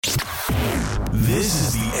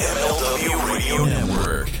Radio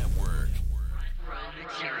Network. Due to the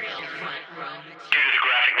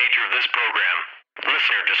graphic nature of this program,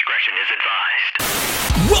 listener discretion is advised.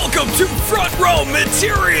 Welcome to Front Row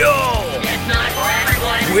Material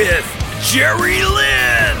with Jerry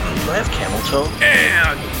Lynn. Do I have camel toe?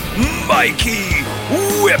 And Mikey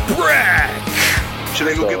Whipwreck. Should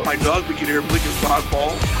I go get my dog? We can hear him lick his dog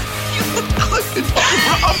balls.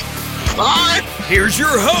 Here's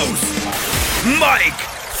your host, Mike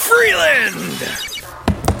Freeland.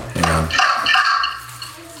 Hang on.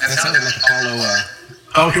 That sounded like Apollo.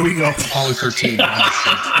 Oh, here we go. Apollo 13.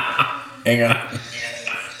 Hang on.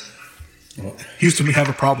 Houston, we have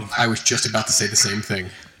a problem. I was just about to say the same thing.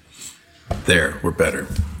 There, we're better.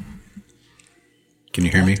 Can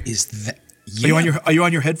you hear me? Is that? Are you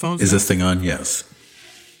on your headphones? Is this thing on? Yes.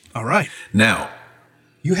 All right. Now.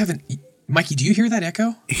 You haven't, Mikey? Do you hear that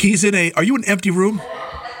echo? He's in a. Are you in an empty room?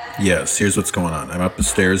 Yes. Here's what's going on. I'm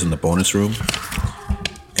upstairs in the bonus room,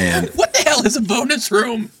 and What the hell is a bonus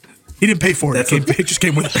room? He didn't pay for it. It just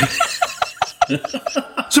came with it.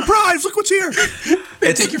 Surprise! Look what's here.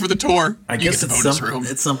 They take you for the tour. I You guess get the it's bonus room.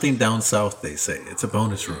 It's something down south. They say it's a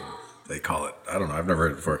bonus room. They call it. I don't know. I've never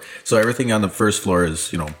heard it before. So everything on the first floor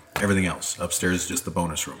is, everything else. Upstairs is just the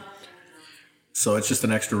bonus room. So it's just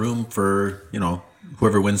an extra room for,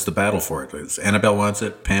 whoever wins the battle for it. Annabelle wants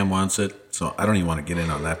it. Pam wants it. So I don't even want to get in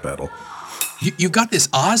on that battle. You've got this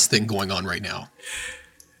Oz thing going on right now.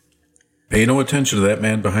 Pay no attention to that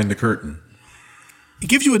man behind the curtain. It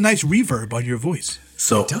gives you a nice reverb on your voice.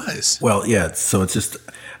 So It does. Well, yeah. So it's just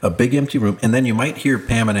a big empty room, and then you might hear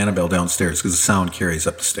Pam and Annabelle downstairs because the sound carries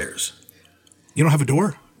up the stairs. You don't have a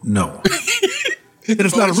door? No. Then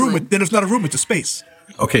it's not a room. Then it's not a room. It's a space.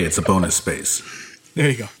 Okay, it's a bonus space. There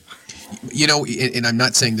you go. And I'm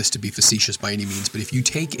not saying this to be facetious by any means, but if you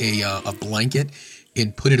take a blanket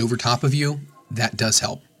and put it over top of you, that does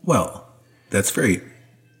help. Well, that's very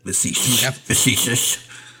facetious. Facetious.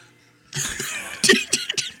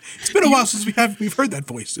 It's been a while since we've heard that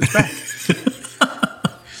voice. It's back.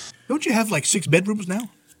 Don't you have like 6 bedrooms now?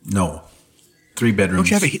 No, 3 bedrooms.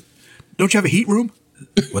 Don't you have a heat room?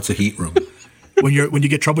 What's a heat room? When you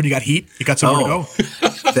get trouble and you got heat, you got somewhere to go.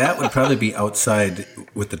 That would probably be outside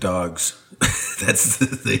with the dogs. That's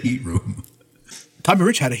the heat room. Tommy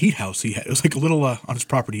Rich had a heat house. It was like a little on his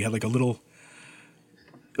property. He had like a little.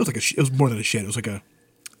 It was more than a shed. It was like a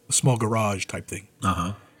small garage type thing.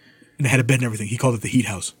 And it had a bed and everything. He called it the heat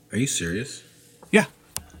house. Are you serious? Yeah.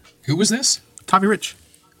 Who was this? Tommy Rich.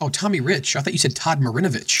 Oh, Tommy Rich. I thought you said Todd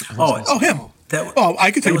Marinovich. Oh, him. I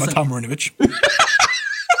could tell you about Tom Marinovich.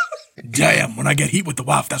 Damn, when I get heat with the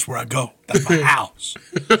wife, that's where I go. That's my house.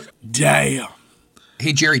 Damn.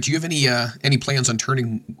 Hey, Jerry, do you have any plans on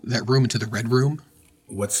turning that room into the Red Room?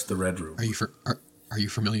 What's the Red Room? Are you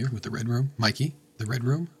familiar with the Red Room, Mikey? The Red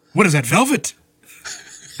Room? What is that, velvet?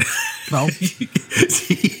 No.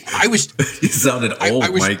 I was. You sounded old,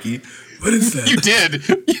 Mikey. What is that? You did.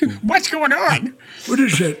 What's going on? What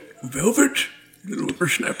is that? Velvet? Little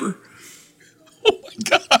whippersnapper? Oh my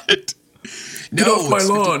God! Get off my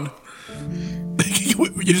lawn.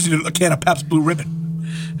 You just need a can of Pabst Blue Ribbon.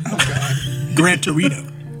 Oh, God. Gran Torino.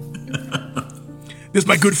 This is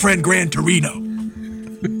my good friend Gran Torino.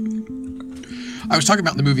 I was talking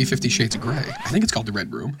about in the movie 50 Shades of Grey. I think it's called The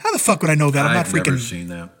Red Room. How the fuck would I know that? I've never seen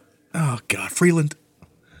that. Oh, God. Freeland.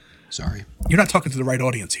 Sorry. You're not talking to the right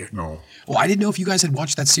audience here. No. Well, I didn't know if you guys had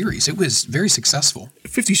watched that series. It was very successful.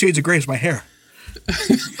 50 Shades of Grey is my hair.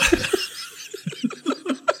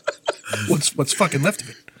 What's fucking left of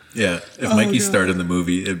it? Yeah. If Mikey starred in the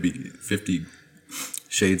movie, it'd be 50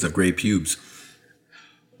 Shades of Grey pubes.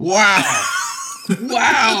 Wow.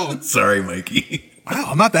 Wow. Sorry, Mikey. Wow,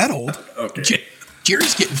 I'm not that old. Okay.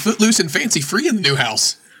 Jerry's getting footloose and fancy free in the new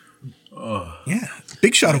house. Yeah.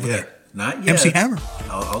 Big shot over there. Not yet. MC Hammer.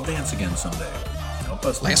 I'll dance again someday. Help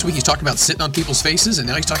us. Last week he's talking about sitting on people's faces, and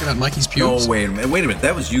now he's talking about Mikey's pubes. No, wait a minute.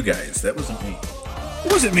 That was you guys. That wasn't me.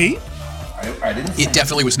 It wasn't me. I didn't. It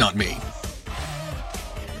definitely was not me.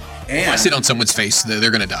 If I sit on someone's face,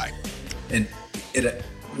 they're going to die. And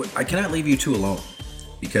I cannot leave you two alone,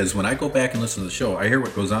 because when I go back and listen to the show, I hear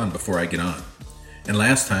what goes on before I get on. And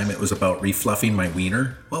last time it was about refluffing my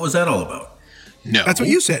wiener. What was that all about? No. That's what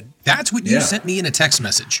you said. That's what you sent me in a text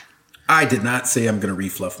message. I did not say I'm going to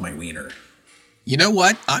refluff my wiener. You know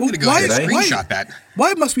what? I'm going to go ahead and screenshot that.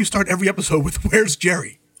 Why must we start every episode with "Where's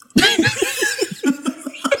Jerry"?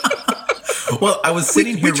 Well, I was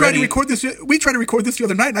sitting here. We tried to record this the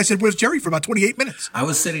other night, and I said, "Where's Jerry?" for about 28 minutes. I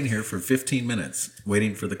was sitting here for 15 minutes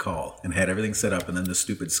waiting for the call and had everything set up, and then the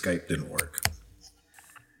stupid Skype didn't work.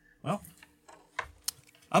 Well,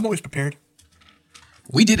 I'm always prepared.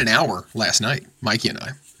 We did an hour last night, Mikey and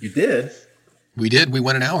I. You did? We did. We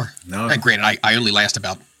went an hour. No. And granted, I only last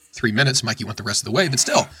about 3 minutes. Mikey went the rest of the way, but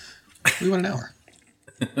still, we went an hour.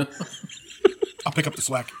 I'll pick up the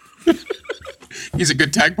slack. He's a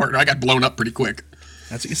good tag partner. I got blown up pretty quick.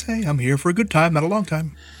 That's what you say. I'm here for a good time, not a long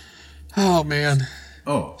time. Oh, man.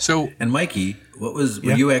 Oh. So, And Mikey, were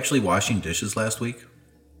you actually washing dishes last week?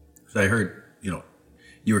 'Cause I heard,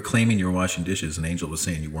 you were claiming you were washing dishes and Angel was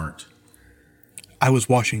saying you weren't. I was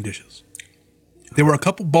washing dishes. There were a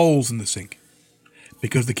couple bowls in the sink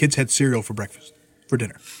because the kids had cereal for breakfast, for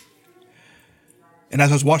dinner. And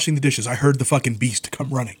as I was washing the dishes, I heard the fucking beast come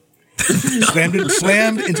running.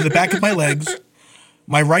 slammed into the back of my legs.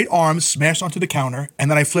 My right arm smashed onto the counter, and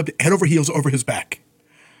then I flipped head over heels over his back.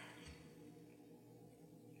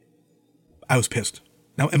 I was pissed.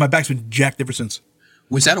 Now, and my back's been jacked ever since.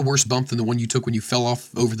 was that a worse bump than the one you took when you fell off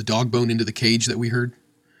over the dog bone into the cage that we heard?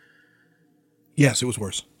 Yes, it was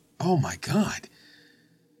worse. Oh, my God.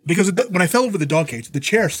 Because when I fell over the dog cage, the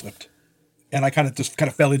chair slipped, and I kind of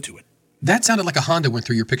fell into it. That sounded like a Honda went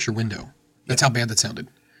through your picture window. That's how bad that sounded.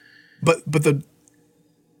 But the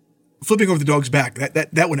flipping over the dog's back,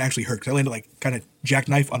 that one actually hurt because I landed like kind of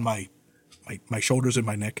jackknife on my shoulders and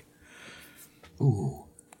my neck. Ooh.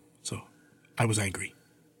 So I was angry.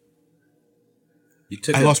 You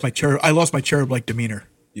took I lost my cherub-like demeanor.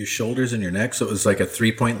 your shoulders and your neck, so it was like a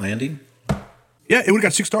 3-point landing? Yeah, it would have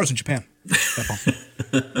got 6 stars in Japan. That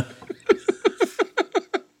bump.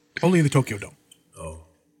 Only in the Tokyo Dome. Oh.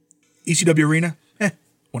 ECW Arena,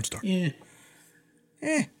 1 star. Yeah.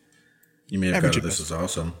 You may have Average got it. at This best. is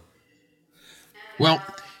awesome. Well,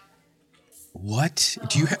 what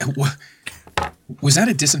do you what, was that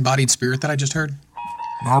a disembodied spirit that I just heard?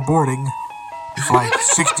 Now boarding flight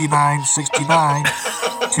 6969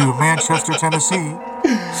 to Manchester, Tennessee.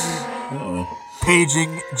 Uh-oh.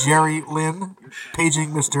 Paging Jerry Lynn.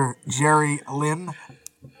 Paging Mr. Jerry Lynn.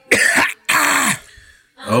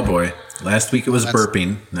 Oh boy. Last week it was that's-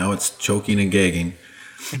 burping. Now it's choking and gagging.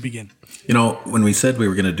 And begin. You know, when we said we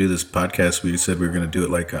were going to do this podcast, we said we were going to do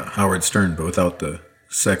it like Howard Stern, but without the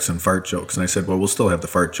sex and fart jokes. And I said, well, we'll still have the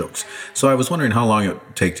fart jokes. So I was wondering how long it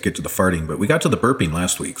would take to get to the farting, but we got to the burping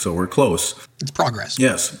last week, so we're close. It's progress.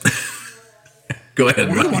 Yes. Go ahead.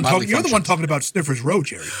 You're the Mike. one, Bodily you're the one functions. talking about Sniffers Row,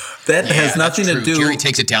 Jerry. That has Yeah, nothing that's to true. do. Jerry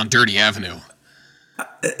takes it down Dirty Avenue.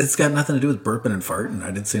 It's got nothing to do with burping and farting.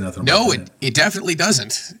 I didn't say nothing about No, that. it definitely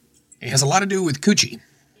doesn't. It has a lot to do with coochie.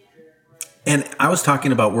 And I was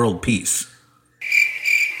talking about world peace.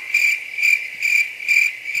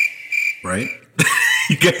 Right?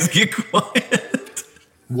 You guys get quiet.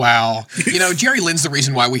 Wow. You know, Jerry Lynn's the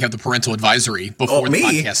reason why we have the parental advisory before the me?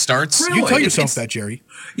 podcast starts. Really? You tell It's- yourself that, Jerry.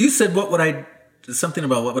 You said something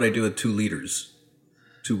about what would I do with 2 leaders,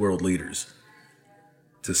 2 world leaders,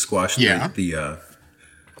 to squash Yeah.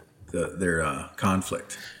 their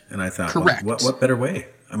conflict. And I thought, Correct. What better way?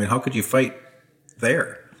 I mean, how could you fight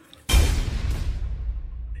there?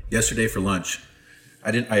 Yesterday for lunch,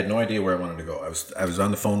 I had no idea where I wanted to go. I was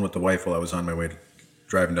on the phone with the wife while I was on my way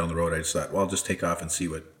driving down the road. I just thought, well, I'll just take off and see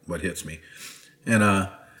what hits me. And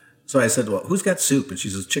so I said, well, who's got soup? And she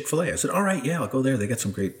says, Chick-fil-A. I said, all right, yeah, I'll go there. They got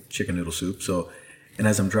some great chicken noodle soup. And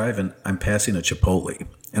as I'm driving, I'm passing a Chipotle.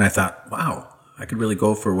 And I thought, wow, I could really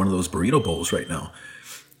go for one of those burrito bowls right now.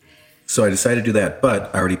 So I decided to do that,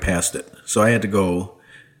 but I already passed it. So I had to go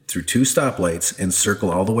through 2 stoplights and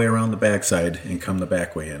circle all the way around the backside and come the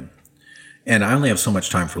back way in. And I only have so much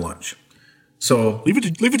time for lunch. So, Leave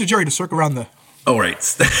it to Jerry to circle around the... oh, right.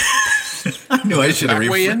 I knew I should have Back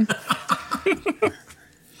way in?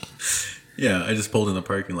 Yeah, I just pulled in the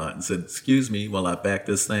parking lot and said, excuse me while I back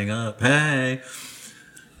this thing up. Hey.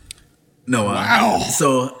 No, Wow.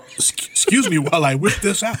 So, Excuse me while I whip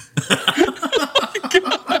this out.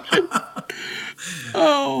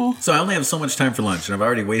 so I only have so much time for lunch, and I've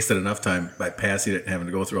already wasted enough time by passing it and having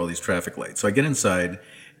to go through all these traffic lights. So I get inside,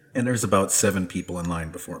 and there's about 7 people in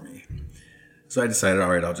line before me. So I decided, all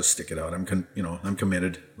right, I'll just stick it out. I'm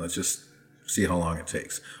committed. Let's just see how long it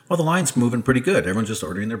takes. Well, the line's moving pretty good. Everyone's just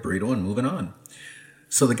ordering their burrito and moving on.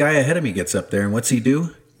 So the guy ahead of me gets up there, and what's he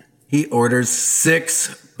do? He orders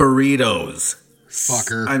 6 burritos.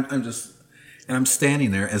 Fucker. I'm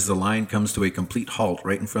standing there as the line comes to a complete halt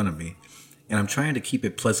right in front of me, and I'm trying to keep a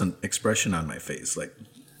pleasant expression on my face, like,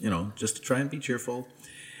 just to try and be cheerful.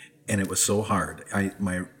 And it was so hard.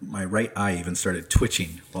 My right eye even started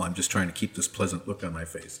twitching while I'm just trying to keep this pleasant look on my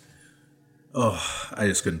face. Oh, I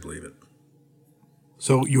just couldn't believe it.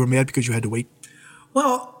 So you were mad because you had to wait?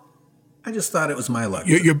 Well, I just thought it was my luck.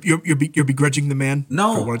 You're begrudging the man?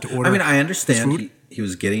 No, for wanting to order I mean, I his understand food? he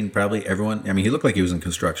was getting probably everyone. I mean, he looked like he was in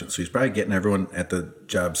construction, so he's probably getting everyone at the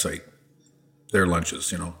job site their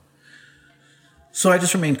lunches, So I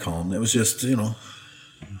just remained calm. It was just, it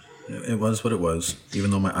was what it was,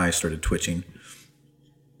 even though my eyes started twitching.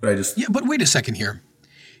 But Yeah, but wait a second here.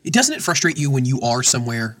 Doesn't it frustrate you when you are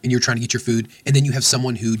somewhere and you're trying to get your food and then you have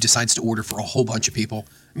someone who decides to order for a whole bunch of people?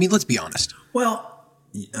 I mean, let's be honest. Well,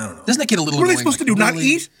 I don't know. Doesn't that get a little What are they annoying? supposed to do? Not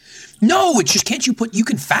eat? No, it's just you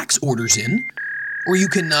can fax orders in, or you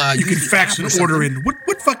can You can use the fax app or an something. order in.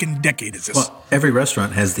 What fucking decade is this? Well, every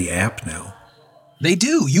restaurant has the app now. They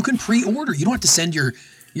do. You can pre-order. You don't have to send your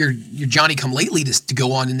Johnny Come Lately to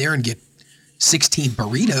go on in there and get 16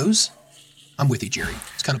 burritos. I'm with you, Jerry.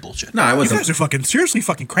 It's kind of bullshit. No, I You wasn't. guys are fucking seriously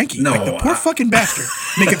fucking cranky. No, Like the poor fucking bastard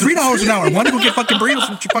making $3 an hour. Want to go get fucking burritos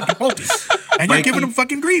from fucking Chipotle, and you're Mikey, giving him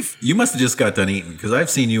fucking grief. You must have just got done eating because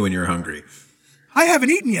I've seen you when you're hungry. I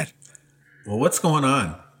haven't eaten yet. Well, what's going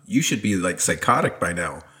on? You should be like psychotic by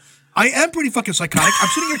now. I am pretty fucking psychotic. I'm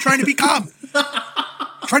sitting here trying to be calm,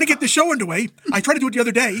 trying to get the show underway. I tried to do it the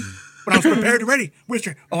other day when I was prepared and ready. Where's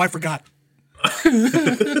your? Oh, I forgot.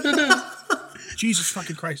 Jesus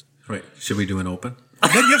fucking Christ! Right? Should we do an open?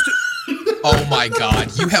 Then you have to. Oh my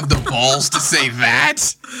God! You have the balls to say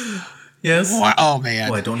that? Yes. Wow. Oh man.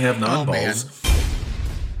 Well, I don't have non-balls.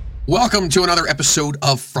 Welcome to another episode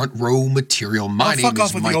of Front Row Material. My name Fuck is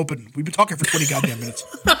off with Mike. the open. We've been talking for 20 goddamn minutes.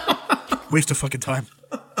 Waste of fucking time.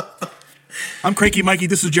 I'm Cranky Mikey.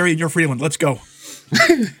 This is Jerry, and you're Freeland. Let's go.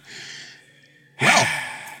 Well,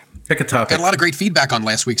 Pick a topic. got a lot of great feedback on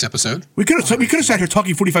last week's episode. We could have sat here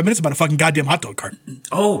talking 45 minutes about a fucking goddamn hot dog cart.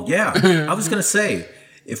 Oh, yeah. I was going to say,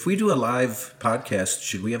 if we do a live podcast,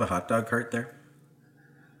 should we have a hot dog cart there?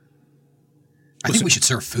 I think we should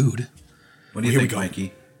serve food. What do you Here we think, go.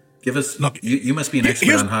 Mikey? Give us. Look, you must be an expert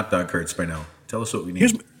here's- on hot dog carts by now. Tell us what we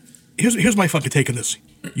need. Here's my fucking take on this.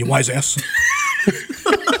 You wise ass.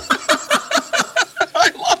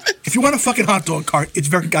 I love it. If you want a fucking hot dog cart, it's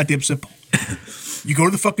very goddamn simple. You go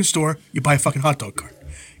to the fucking store, you buy a fucking hot dog cart.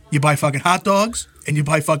 You buy fucking hot dogs, and you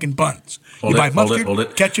buy fucking buns. Hold you buy it, mustard, hold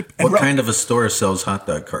it. ketchup, and what kind of a store sells hot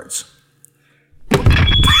dog carts?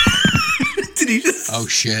 Did he just? Oh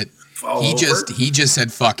shit. Fall He over? just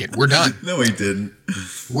said fuck it. We're done. No, he didn't.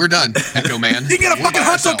 We're done, Echo Man. You can get a We're fucking by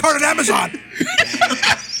hot dog ourselves. cart on Amazon.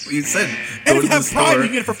 You said And go if to you the have Prime, you store.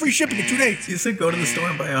 can get it for free shipping in 2 days. You said go to the store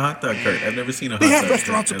and buy a hot dog cart. I've never seen a hot They dog have cart.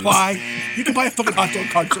 restaurant supply. You can buy a fucking hot dog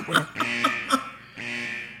cart somewhere.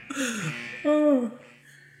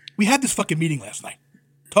 We had this fucking meeting last night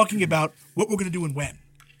talking about what we're going to do and when.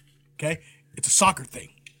 Okay? It's a soccer thing.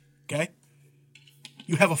 Okay?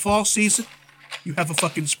 You have a fall season, you have a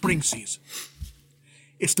fucking spring season.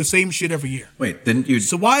 It's the same shit every year. Wait, didn't you?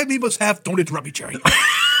 So why we must have, don't interrupt me, Jerry.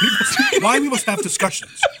 Why we must have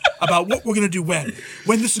discussions about what we're going to do when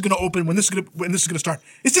this is going to open, when this is going to start.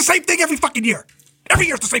 It's the same thing every fucking year. Every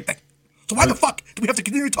year it's the same thing. So why the fuck do we have to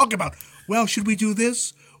continue talking about, well, should we do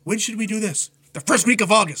this? When should we do this? The first week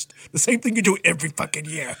of August. The same thing you do every fucking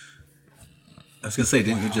year. I was gonna say,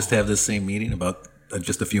 didn't you just have this same meeting about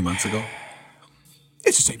just a few months ago?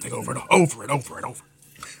 It's the same thing over and over and over and over.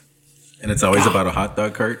 And it's always about a hot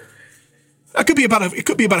dog cart. It could be about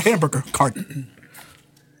a hamburger cart.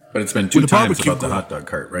 But it's been two With a times barbecue about the grill. hot dog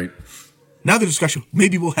cart, right? Now the discussion,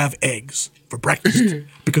 maybe we'll have eggs for breakfast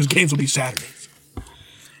because games will be Saturdays.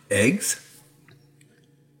 Eggs?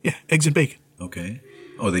 Yeah, eggs and bacon. Okay.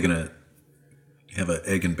 Oh, are they gonna have an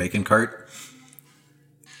egg and bacon cart?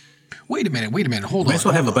 Wait a minute. Hold Might on. as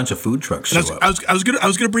well have a bunch of food trucks And show up. I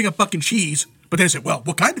was gonna bring up fucking cheese, but then I said, well,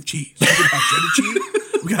 what kind of cheese? We're gonna have cheddar cheese.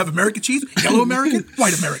 We're gonna have American cheese, yellow American,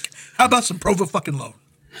 white American. How about some Provo fucking loan?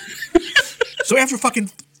 So after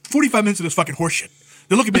fucking 45 minutes of this fucking horse shit,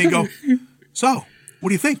 they look at me and go, so, what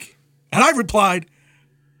do you think? And I replied,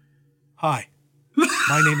 hi,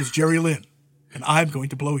 my name is Jerry Lynn, and I'm going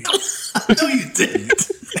to blow you. No, you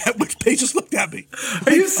didn't. At which they just looked at me.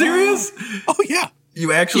 Are you serious? Oh, yeah.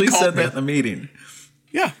 You actually He called said me. that in the meeting.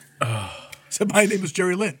 Yeah. Said, my name is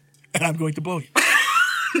Jerry Lynn, and I'm going to blow you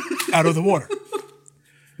out of the water.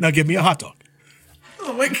 Now give me a hot dog.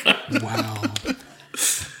 Oh my god!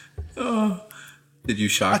 Wow. Did you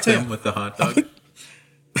shock tell them you. with the hot dog?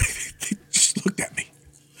 They just looked at me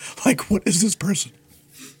like, what is this person?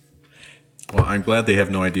 Well, I'm glad they have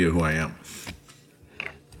no idea who I am.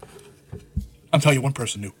 I'm telling you, one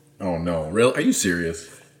person knew. Oh no! Really? Are you serious?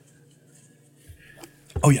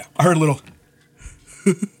 Oh, yeah. I heard a little.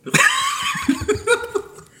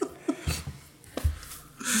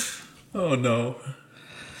 Oh no!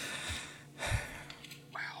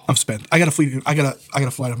 I'm spent. I gotta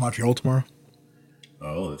fly to Montreal tomorrow.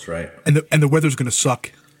 Oh, that's right. And the weather's gonna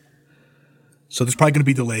suck. So there's probably gonna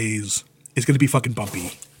be delays. It's gonna be fucking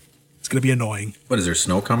bumpy. It's gonna be annoying. What is there?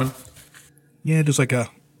 Snow coming? Yeah, there's like a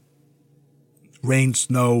rain,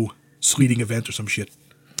 snow, sleeting event or some shit.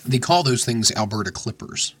 They call those things Alberta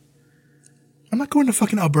Clippers. I'm not going to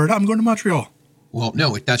fucking Alberta. I'm going to Montreal. Well,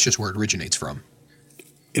 no, that's just where it originates from.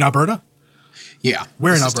 In Alberta? Yeah.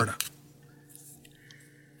 Where in Alberta?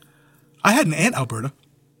 I had an aunt, Alberta.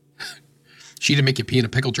 She didn't make you pee in a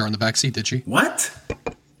pickle jar in the back seat, did she? What?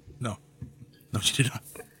 No. No, she did not.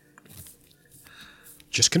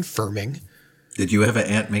 Just confirming. Did you have an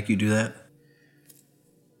aunt make you do that?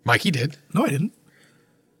 Mikey did. No, I didn't.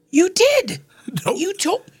 You did. No.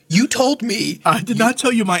 You told me. I did not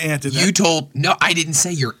tell you my aunt did that. No, I didn't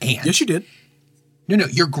say your aunt. Yes, you did. No,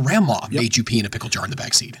 your grandma made you pee in a pickle jar in the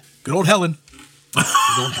back seat. Good old Helen. Good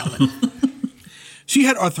old Helen. She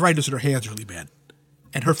had arthritis in her hands really bad.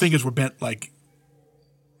 And her fingers were bent like,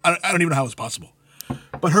 I don't even know how it was possible.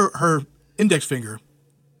 But her index finger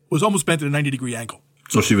was almost bent at a 90-degree angle.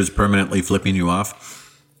 So she was permanently flipping you off?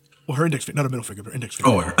 Well, her index finger, not her middle finger, but her index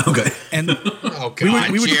finger. Oh, okay. And Oh,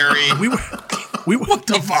 God, Jerry. we were, What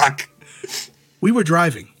the fuck? we were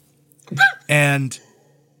driving, and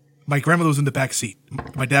my grandmother was in the back seat.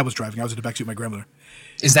 My dad was driving. I was in the back seat with my grandmother.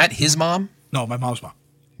 Is that his mom? No, my mom's mom.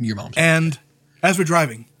 Your mom's. And as we're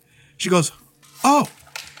driving, she goes, "Oh,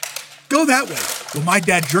 go that way." Well, my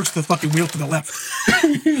dad jerks the fucking wheel to the left.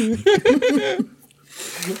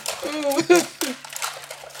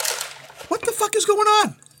 What the fuck is going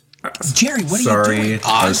on? Jerry, what are you Sorry, doing?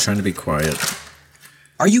 I was trying to be quiet.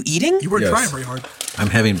 Are you eating? You weren't Yes. trying very hard. I'm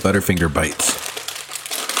having Butterfinger bites.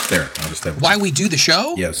 There, I'll just have Why we do the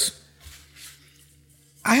show? Yes.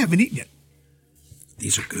 I haven't eaten yet.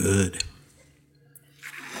 These are good.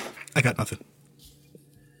 I got nothing.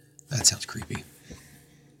 That sounds creepy.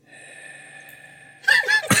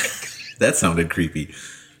 That sounded creepy.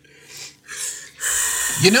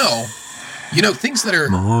 You know, things that are...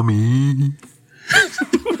 Mommy.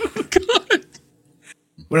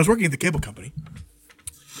 When I was working at the cable company,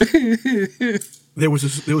 there was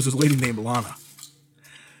this lady named Lana.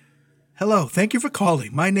 "Hello, thank you for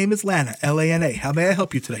calling. My name is Lana, LANA. How may I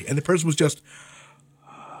help you today?" And the person was just,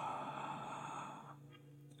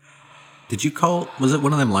 Did you call, was it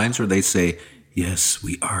one of them lines where they say, "Yes,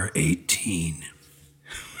 we are 18"?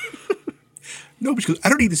 no, because I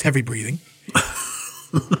don't need this heavy breathing.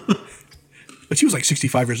 But she was like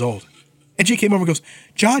 65 years old. And she came over and goes,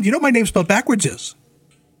 "John, you know what my name spelled backwards is?"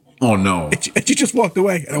 Oh, no. And she just walked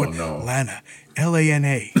away. And I went, no. "Lana,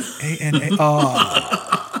 LANA, ANA."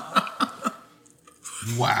 Oh,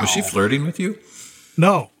 Wow. Was she flirting with you?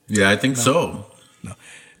 no. Yeah, I think so.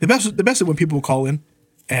 The best is when people would call in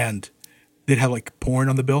and they'd have like porn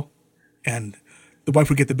on the bill. And the wife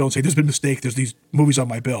would get the bill and say, "There's been a mistake. There's these movies on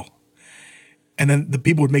my bill." And then the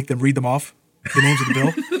people would make them read them off, the names of the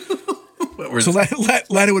bill. So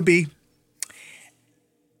Lana would be,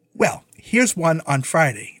 "Well, here's one on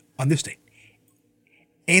Friday on this date.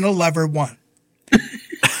 Anal Lover 1.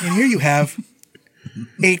 And here you have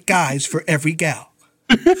 8 guys for every gal.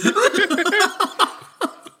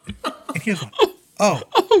 And here's one. Oh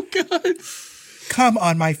God. Come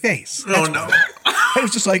on my face." Oh, no. I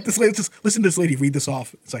was just like, this lady, just listen to this lady read this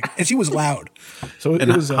off. It's like, and she was loud. So it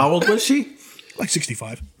And was how old was she? like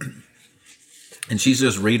 65. And she's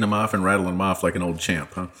just reading them off and rattling them off like an old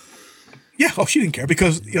champ, huh? Yeah, oh, she didn't care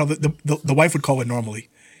because, the wife would call in normally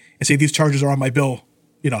and say, "These charges are on my bill.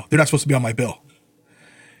 They're not supposed to be on my bill."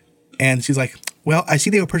 And she's like, "Well, I see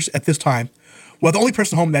they were purchased at this time. Well, the only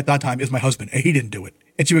person home at that time is my husband, and he didn't do it."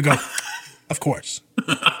 And she would go, "Of course.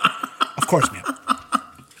 Of course, ma'am."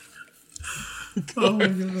 Oh, my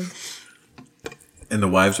God. And the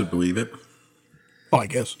wives would believe it? Oh, I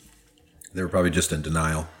guess. They were probably just in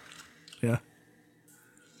denial. Yeah.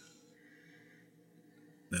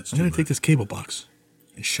 That's I'm going to take this cable box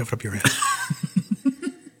and shove it up your ass.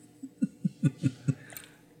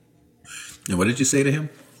 And what did you say to him?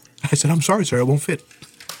 I said, "I'm sorry, sir. It won't fit."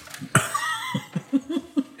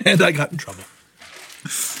 And I got in trouble.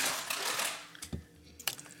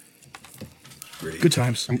 Great. Good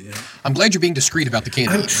times. I'm glad you're being discreet about the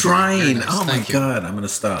candy. I'm trying. Very nice. Oh, my Thank you. God. I'm going to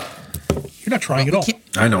stop. You're not trying at We all. can't-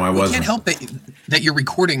 I know I We wasn't. can't help that you're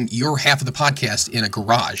recording your half of the podcast in a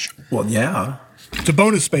garage. Well, yeah. It's a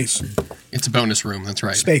bonus space. It's a bonus room. That's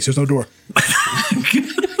right. Space. There's no door.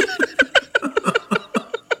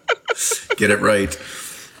 Get it right.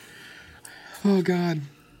 Oh God,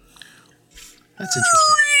 that's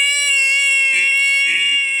interesting.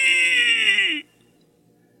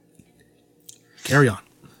 Carry on.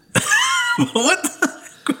 What the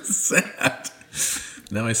heck was that?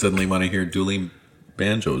 Now I suddenly want to hear dueling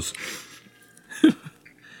banjos.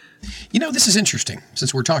 This is interesting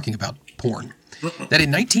since we're talking about porn. That in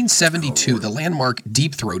 1972, the landmark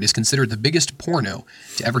Deep Throat is considered the biggest porno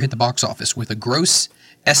to ever hit the box office with a gross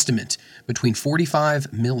estimate between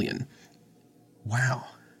 45 million. Wow.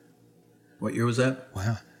 What year was that?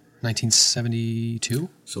 Wow. 1972?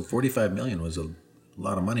 So 45 million was a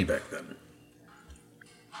lot of money back then.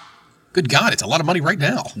 Good God, it's a lot of money right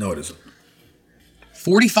now. No, it isn't.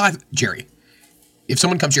 45, Jerry, if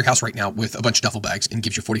someone comes to your house right now with a bunch of duffel bags and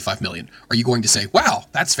gives you 45 million, are you going to say, wow,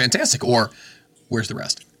 that's fantastic? Or where's the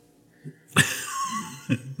rest?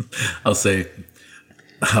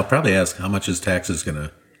 I'll probably ask, how much is taxes going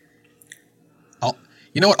to...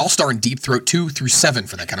 You know what? I'll star in Deep Throat 2 through 7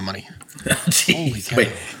 for that kind of money. Holy cow.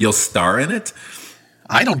 Wait, you'll star in it?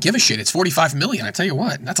 I don't give a shit. It's 45 million. I tell you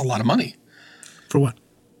what, that's a lot of money. For what?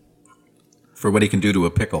 For what he can do to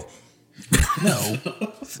a pickle. No.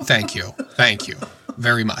 Thank you. Thank you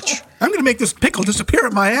very much. I'm going to make this pickle disappear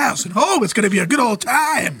at my ass, and it's going to be a good old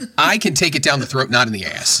time. I can take it down the throat, not in the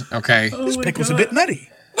ass, okay? This pickle's a bit nutty.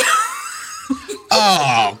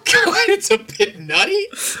 Oh, God, it's a bit nutty.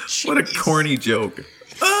 What a corny joke.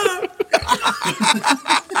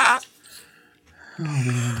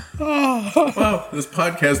 Wow, this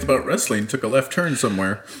podcast about wrestling took a left turn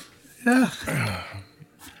somewhere. Yeah.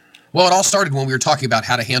 Well, it all started when we were talking about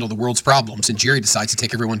how to handle the world's problems, and Jerry decides to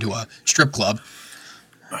take everyone to a strip club.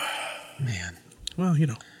 Man. Well, you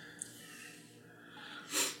know.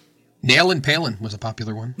 Nail and Palin was a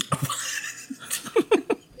popular one.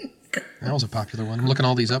 That was a popular one. I'm looking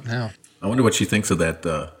all these up now. I wonder what she thinks of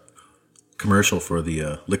that commercial for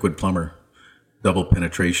the liquid plumber double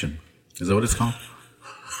penetration. Is that what it's called?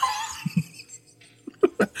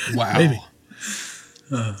 Wow. Maybe.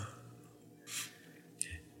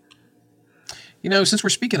 Since we're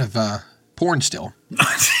speaking of porn still,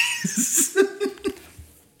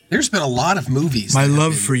 there's been a lot of movies. My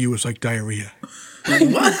love for you is like diarrhea.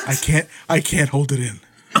 What? I can't hold it in.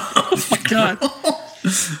 Oh, my God.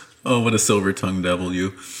 Oh, what a silver-tongued devil,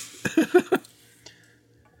 you.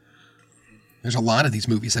 There's a lot of these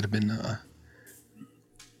movies that have been,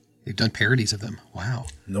 they've done parodies of them. Wow.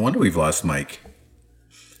 No wonder we've lost Mike.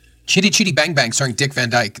 Chitty Chitty Bang Bang starring Dick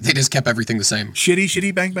Van Dyke. They just kept everything the same.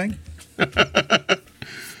 Shitty bang bang.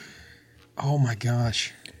 Oh, my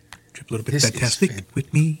gosh. Trip a little bit This is fantastic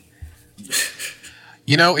with me.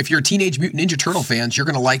 If you're Teenage Mutant Ninja Turtle fans, you're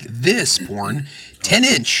going to like this porn.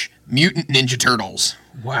 10-inch Mutant Ninja Turtles.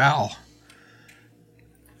 Wow.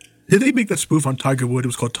 Did they make that spoof on Tiger Wood? It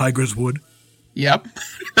was called Tiger's Wood. Yep.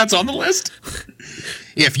 That's on the list.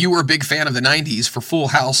 If you were a big fan of the 90s, for Full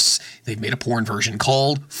House, they've made a porn version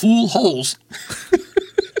called Fool Holes.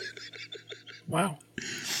 Wow.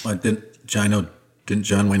 Didn't John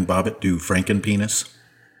Wayne Bobbitt do Frankenpenis?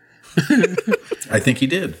 I think he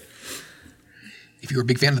did. If you were a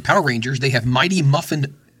big fan of the Power Rangers, they have Mighty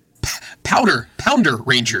Muffin Pounder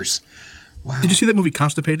Rangers. Wow. Did you see that movie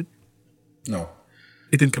Constipated? No.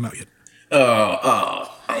 It didn't come out yet.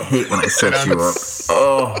 I hate when I set you up.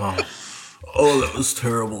 Oh, that was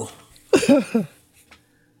terrible.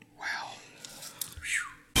 Wow.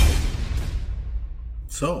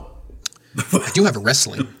 So, I do have a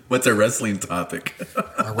wrestling. What's our wrestling topic?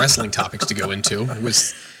 Our wrestling topics to go into. It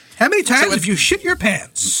was. How many times have you shit your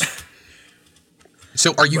pants?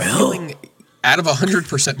 So are you feeling, out of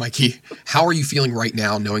 100%, Mikey, how are you feeling right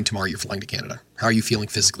now knowing tomorrow you're flying to Canada? How are you feeling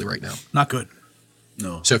physically right now? Not good.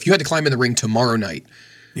 No. So if you had to climb in the ring tomorrow night,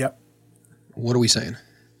 Yep. what are we saying?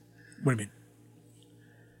 What do you mean?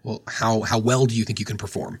 Well, how well do you think you can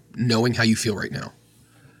perform, knowing how you feel right now?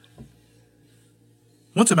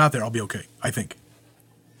 Once I'm out there, I'll be okay, I think.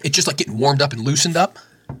 It's just like getting warmed up and loosened up?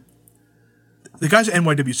 The guys at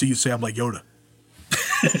NYWC used to say I'm like Yoda.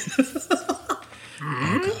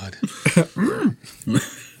 Oh, God.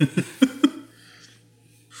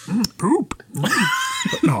 Poop.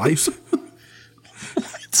 No, I used to...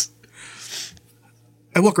 What?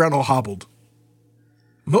 I walk around all hobbled.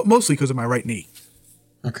 Mostly because of my right knee.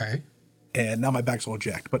 Okay. And now my back's all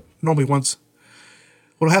jacked. But normally what'll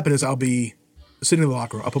happen is I'll be sitting in the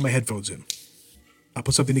locker room. I'll put my headphones in. I'll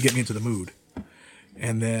put something to get me into the mood.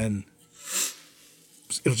 And then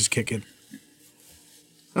it'll just kick in.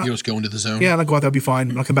 You just go into the zone? Yeah, and I'll go out there, I'll be fine.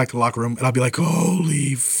 And I'll come back to the locker room and I'll be like,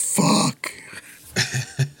 holy fuck.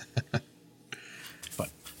 But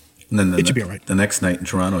And then it should be all right. The next night in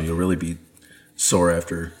Toronto, you'll really be sore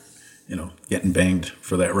after, getting banged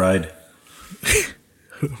for that ride.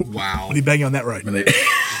 Wow. What are you banging on that ride? When they,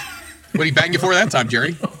 What did he bang you for that time,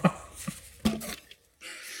 Jerry?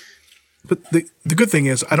 But the good thing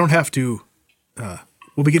is I don't have to,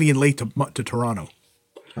 we'll be getting in late to Toronto.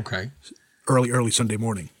 Okay. Early Sunday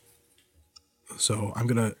morning. So I'm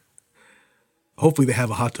going to, hopefully they have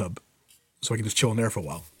a hot tub so I can just chill in there for a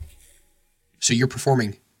while. So you're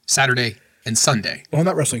performing Saturday and Sunday. Well, I'm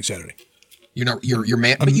not wrestling Saturday. You're not you're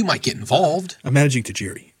man, but you might get involved. I'm managing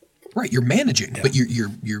Tajiri. Right, you're managing, but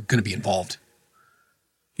you're going to be involved.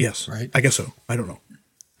 Yes. Right. I guess so. I don't know.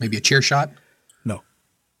 Maybe a chair shot. No.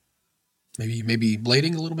 Maybe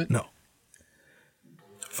blading a little bit. No.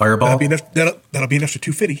 Fireball. That'll be an extra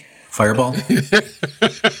 $250. Fireball.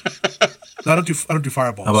 No, I don't do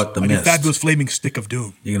fireballs. How about the I mist? do fabulous flaming stick of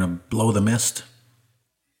doom. You're gonna blow the mist.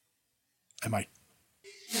 I might.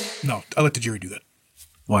 No, I'll let Tajiri do that.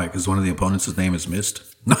 Why? Because one of the opponents' name is Mist.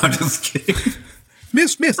 No, I'm just kidding.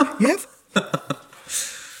 Miss, yes.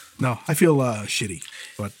 No, I feel shitty.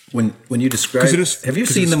 But When you describe, have you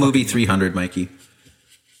seen the movie 300, Mikey?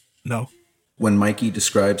 no, When Mikey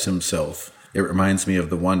describes himself, it reminds me of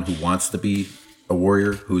the one who wants to be a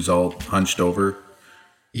warrior, who's all hunched over.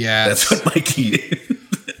 Yeah. That's what Mikey is.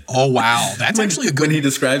 Oh, wow. That's actually a good... When he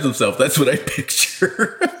describes himself, that's what I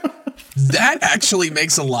picture. That actually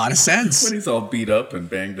makes a lot of sense. When he's all beat up and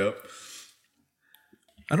banged up.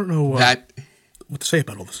 I don't know That... what to say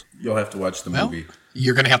about all this. You'll have to watch the Well, movie.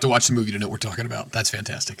 you're going to have to watch the movie to know what we're talking about. That's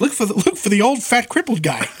fantastic. Look for the old fat crippled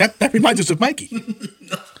guy. That reminds us of Mikey.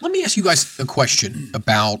 Let me ask you guys a question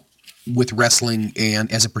about with wrestling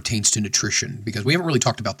and as it pertains to nutrition, because we haven't really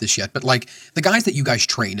talked about this yet, but like the guys that you guys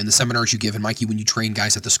train and the seminars you give, and Mikey, when you train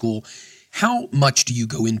guys at the school, how much do you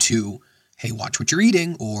go into, hey, watch what you're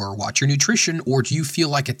eating or watch your nutrition? Or do you feel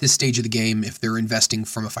like at this stage of the game, if they're investing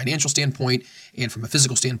from a financial standpoint and from a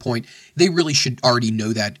physical standpoint, they really should already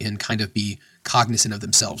know that and kind of be cognizant of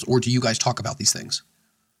themselves? Or do you guys talk about these things?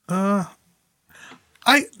 I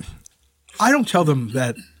don't tell them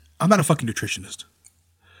that. I'm not a fucking nutritionist.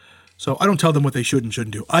 So I don't tell them what they should and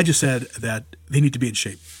shouldn't do. I just said that they need to be in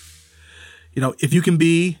shape. If you can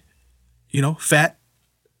be, fat,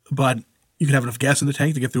 but you can have enough gas in the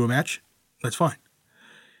tank to get through a match, that's fine.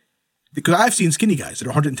 Because I've seen skinny guys that are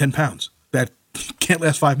 110 pounds that can't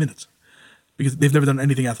last 5 minutes because they've never done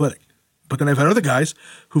anything athletic. But then I've had other guys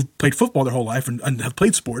who've played football their whole life and have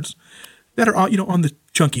played sports that are, on the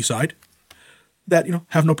chunky side that,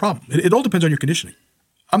 have no problem. It all depends on your conditioning.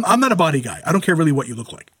 I'm not a body guy. I don't care really what you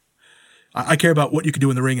look like. I care about what you can do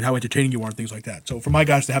in the ring and how entertaining you are and things like that. So for my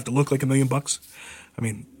guys to have to look like $1 million, I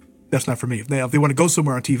mean, that's not for me. If they want to go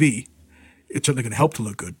somewhere on TV, it's certainly going to help to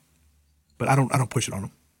look good. But I don't push it on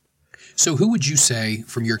them. So who would you say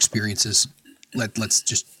from your experiences, let's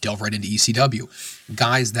just delve right into ECW,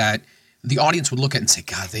 guys that the audience would look at and say,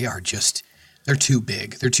 God, they're too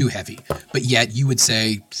big, they're too heavy. But yet you would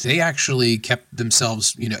say they actually kept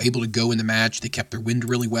themselves, able to go in the match. They kept their wind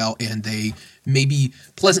really well, and they maybe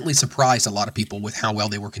pleasantly surprised a lot of people with how well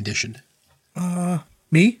they were conditioned.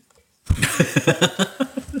 Me?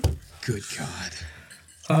 Good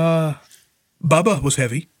God. Bubba was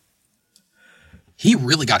heavy. He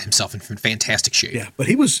really got himself in fantastic shape. Yeah, but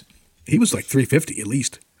he was like 350 at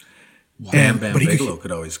least. Wow. Bam Bam Bigelow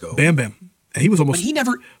could always go. Bam Bam. And he was almost But he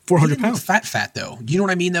never 400 he didn't pounds. look fat though. Do you know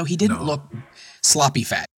what I mean though? He didn't look sloppy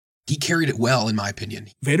fat. He carried it well, in my opinion.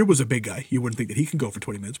 Vader was a big guy. You wouldn't think that he can go for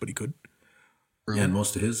 20 minutes, but he could. Yeah, and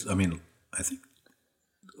most of his, I think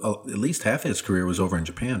at least half his career was over in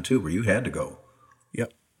Japan too, where you had to go.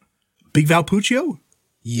 Yep. Big Val Puccio?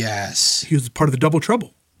 Yes. He was part of the Double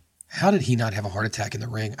Trouble. How did he not have a heart attack in the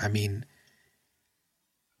ring? I mean,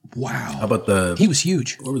 wow. How about he was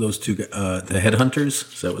huge. What were those two guys? The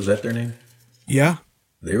Headhunters? Was that their name? Yeah.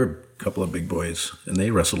 They were a couple of big boys, and they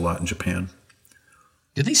wrestled a lot in Japan.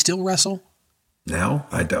 Did they still wrestle? Now?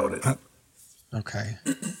 I doubt it. Okay.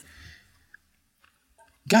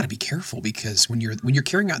 Got to be careful because when you're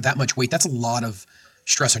carrying out that much weight, that's a lot of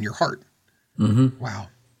stress on your heart. Mm-hmm. Wow.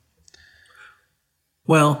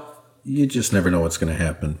 Well, you just never know what's going to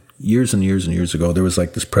happen. Years and years and years ago, there was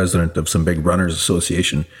like this president of some big runners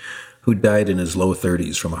association who died in his low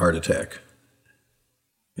 30s from a heart attack.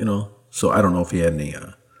 So I don't know if he had any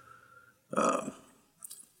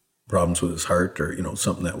problems with his heart or,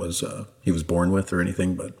 something that was he was born with or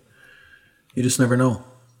anything, but you just never know.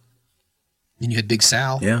 And you had Big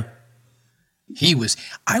Sal. Yeah.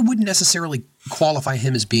 I wouldn't necessarily qualify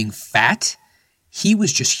him as being fat. He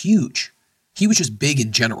was just huge. He was just big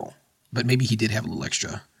in general, but maybe he did have a little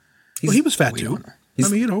extra. Well, he was fat too.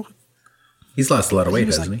 He's lost a lot of weight,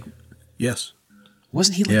 hasn't he? Yes.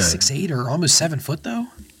 Wasn't he like 6'8" or almost 7 foot though?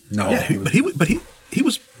 No. Yeah, he was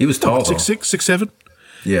tall. 6'6", 6'7".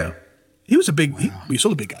 Yeah. He was a big. Wow. He's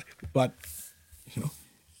still a big guy, but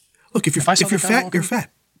look, if you're fat, you're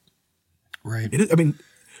fat. Right.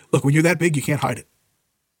 Look, when you're that big, you can't hide it.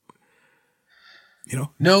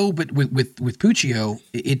 No, but with Puccio,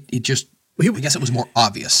 it just. I guess it was more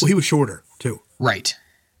obvious. Well, he was shorter too. Right.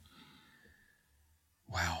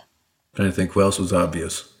 Wow. Trying to think who else was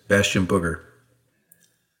obvious. Bastion Booger.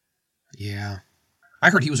 Yeah. I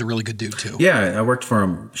heard he was a really good dude, too. Yeah, I worked for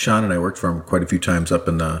him. Sean and I worked for him quite a few times up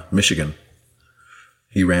in Michigan.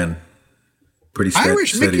 He ran pretty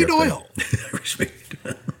Irish steady Mickey up there. Doyle. Irish Mickey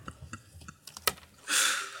Doyle.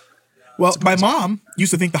 Well, my mom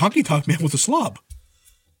used to think the honky tonk man was a slob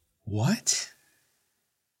What?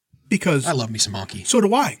 because I love me some honky. so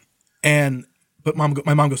do I. But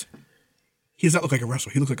my mom goes, he does not look like a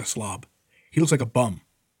wrestler. He looks like a slob. He looks like a bum.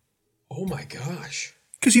 Oh, my gosh.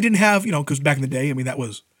 Because he didn't have, because back in the day, I mean, that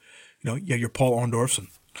was, you had your Paul Orndorffs and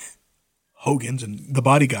Hogan's and the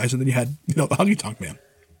body guys, and then you had, the honky tonk man,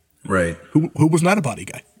 Right. who was not a body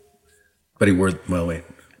guy. But he wore, well, wait.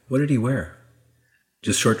 What did he wear?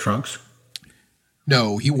 Just short trunks?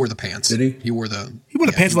 No, he wore the pants. Did he? He wore the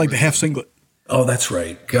Pants like the half singlet. Oh, that's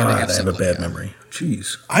right. God, I have a singlet, bad yeah. memory.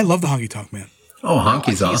 Jeez. I love the honky tonk man. Oh, Honky's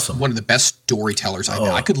He's awesome. one of the best storytellers I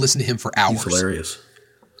know. I could listen to him for hours. He's hilarious.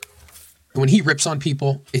 When he rips on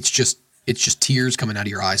people, it's just tears coming out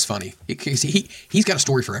of your eyes funny. He's got a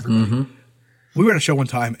story for everybody. Mm-hmm. We were at a show one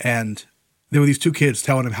time, and there were these two kids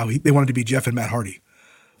telling him how they wanted to be Jeff and Matt Hardy.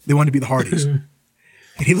 They wanted to be the Hardys. And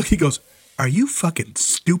he goes, "Are you fucking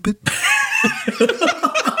stupid?"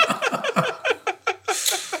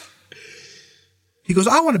 He goes,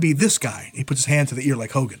 "I want to be this guy." He puts his hand to the ear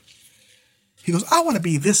like Hogan. He goes, "I want to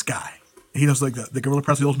be this guy." He does like the Gorilla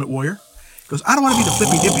Press, the Ultimate Warrior. He goes, "I don't want to be the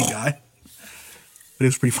flippy dippy guy." But it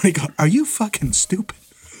was pretty funny. He goes, "Are you fucking stupid?"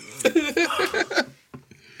 It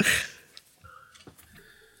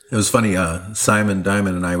was funny. Simon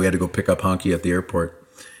Diamond and I, we had to go pick up Honky at the airport.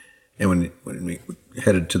 And when we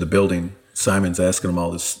headed to the building, Simon's asking him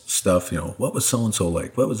all this stuff. What was so-and-so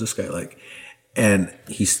like? What was this guy like? And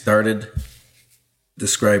he started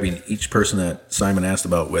describing each person that Simon asked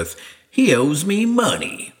about with, "He owes me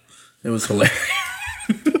money." It was hilarious.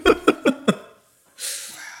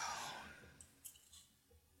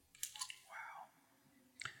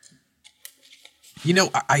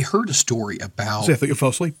 I heard a story about So I thought you fell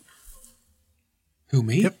asleep. who,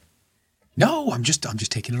 me? Yep. No, I'm just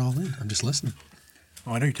taking it all in. I'm just listening.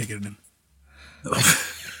 Oh, I know you're taking it in.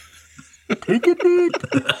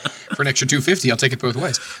 For an extra $250, I'll take it both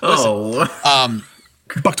ways. Oh.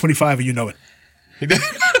 $1.25, and you know it.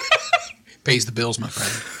 Pays the bills, my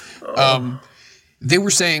friend. They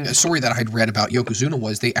were saying a story that I had read about Yokozuna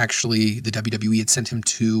was the WWE had sent him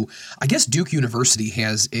to, I guess Duke University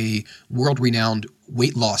has a world-renowned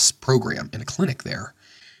weight loss program and a clinic there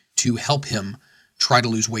to help him try to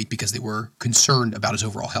lose weight because they were concerned about his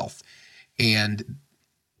overall health. And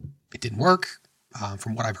it didn't work.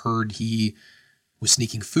 From what I've heard, he was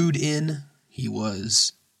sneaking food in. He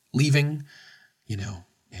was leaving,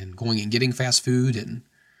 and going and getting fast food. And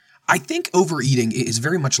I think overeating is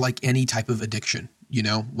very much like any type of addiction,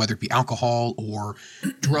 whether it be alcohol or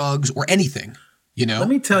drugs or anything, Let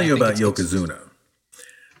me tell you about Yokozuna.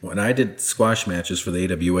 When I did squash matches for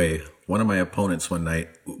the AWA, one of my opponents one night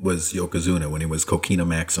was Yokozuna when he was Coquina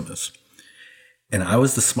Maximus. And I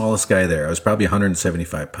was the smallest guy there. I was probably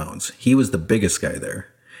 175 pounds. He was the biggest guy there.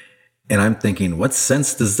 And I'm thinking, what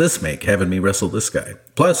sense does this make, having me wrestle this guy?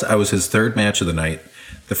 Plus, I was his third match of the night.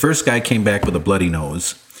 The first guy came back with a bloody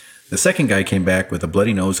nose. The second guy came back with a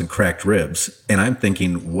bloody nose and cracked ribs. And I'm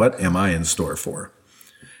thinking, what am I in store for?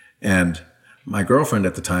 And my girlfriend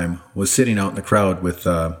at the time was sitting out in the crowd with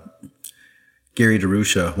Gary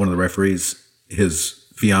DeRusha, one of the referees, his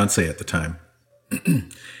fiance at the time.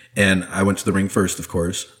 And I went to the ring first, of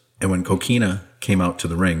course. And when Coquina came out to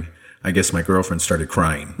the ring, I guess my girlfriend started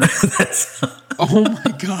crying. Oh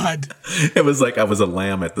my God. It was like I was a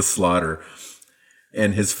lamb at the slaughter.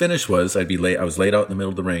 And his finish was, I was laid out in the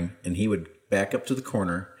middle of the ring, and he would back up to the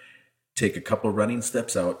corner, take a couple running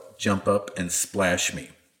steps out, jump up, and splash me.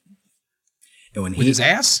 And when With his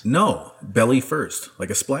ass? No, belly first, like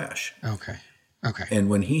a splash. Okay. And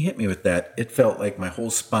when he hit me with that, it felt like my whole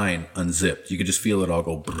spine unzipped. You could just feel it all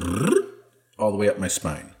go brrr, all the way up my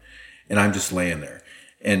spine. And I'm just laying there.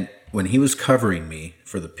 And when he was covering me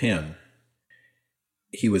for the pin,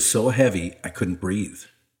 he was so heavy, I couldn't breathe.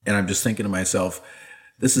 And I'm just thinking to myself,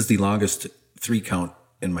 this is the longest 3 count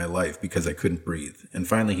in my life because I couldn't breathe. And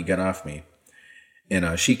finally he got off me.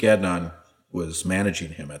 And Sheik Adnan was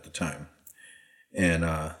managing him at the time. And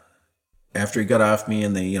after he got off me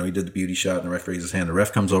and he did the beauty shot and the ref raised his hand, the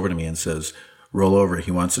ref comes over to me and says, "Roll over,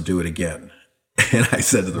 he wants to do it again." And I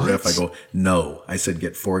said to the ref, I go, "No." I said,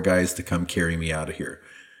 "Get 4 guys to come carry me out of here,"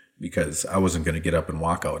 because I wasn't going to get up and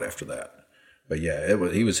walk out after that. But yeah,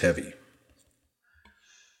 he was heavy.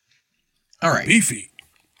 All right. Beefy.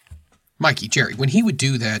 Mikey, Jerry, when he would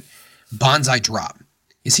do that bonsai drop,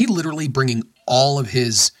 is he literally bringing all of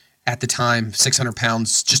his, at the time, 600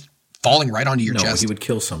 pounds just falling right onto your chest? No, he would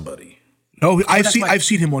kill somebody. No, that's I've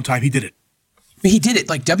seen him one time. He did it. He did it.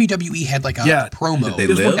 Like WWE had like a promo Did they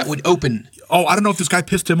live? that would open. Oh, I don't know if this guy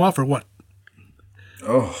pissed him off or what.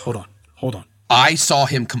 Oh, Hold on. I saw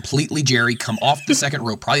him completely, Jerry, come off the second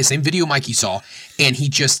rope, probably the same video Mikey saw, and he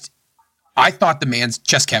just, I thought the man's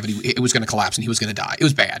chest cavity, it was going to collapse and he was going to die. It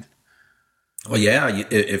was bad. well, yeah.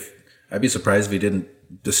 If I'd be surprised if he didn't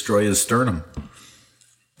destroy his sternum.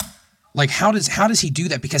 Like, how does he do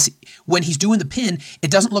that? Because when he's doing the pin,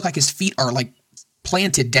 it doesn't look like his feet are like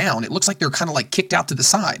planted down. It looks like they're kind of like kicked out to the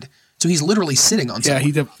side. So he's literally sitting on something. Yeah,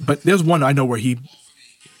 he did. But there's one I know where I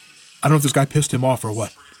don't know if this guy pissed him off or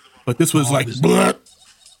what. But this was like, bleh.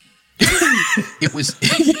 It was.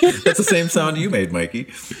 That's the same sound you made,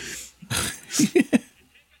 Mikey.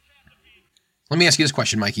 Let me ask you this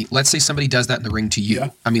question, Mikey. Let's say somebody does that in the ring to you. Yeah.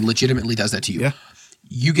 I mean, legitimately does that to you. Yeah.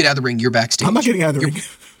 You get out of the ring, you're backstage. I'm not getting out of the ring.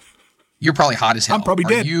 You're probably hot as hell. I'm probably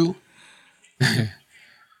dead.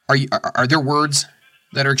 Are there words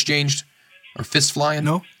that are exchanged? Or fists flying?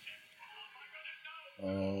 No.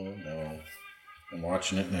 Oh no, I'm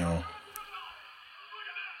watching it now.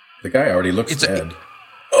 The guy already looks dead.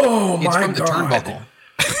 Oh my It's from the god! turnbuckle.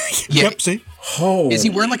 Yeah. Yep, see? Oh, Is he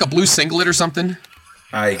wearing like a blue singlet or something?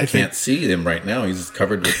 I think- can't see him right now. He's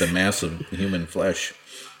covered with the mass of human flesh.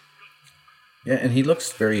 Yeah, and he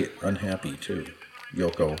looks very unhappy too.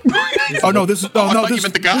 Yoko. Oh, no, this is you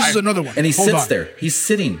meant the guy. this is another one. And he Hold sits on. there. He's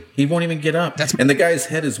sitting. He won't even get up. That's- and the guy's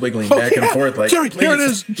head is wiggling Oh, back and yeah. forth like, Jerry, here it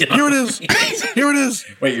 "Please, is. get Here it off is. me." Here it is.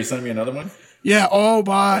 Wait, you're sending me another one? Yeah, oh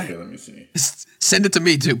my. Okay, let me see. Send it to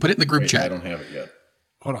me too. Put it in the group Wait, I chat. don't have it yet.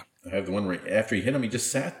 Hold on. I have the one right after he hit him. He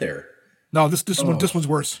just sat there. No, this one's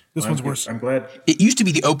worse. This one's worse. I'm glad. It used to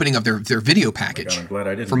be the opening of their video God, package I'm glad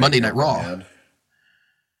I didn't for make Monday that Night one Raw. ad.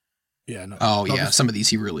 Yeah, no. Oh No, yeah, this- some of these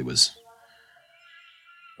he really was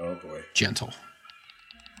Oh boy. gentle.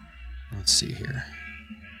 Let's see here.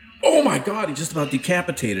 Oh my God! He just about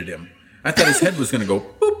decapitated him. I thought his head was going to go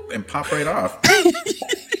boop and pop right off.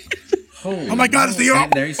 Holy Oh my God, it's the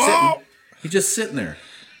and there he's sitting. oh! He's just sitting there.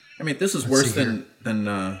 I mean, this is worse than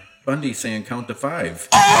Bundy saying count to 5.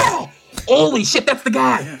 Oh! Holy shit, that's the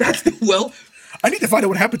guy. That's the I need to find out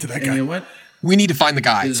what happened to that And guy. you know what? we need to find the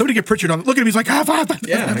guy. Somebody get Pritchard on. Look at him. He's like,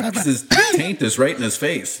 Yeah, because his taint is right in his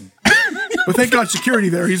face. But thank God, security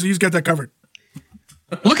there. He's got that covered.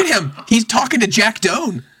 Look at him. He's talking to Jack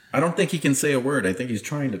Doan. I don't think he can say a word. I think he's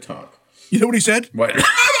trying to talk. You know what he said? What?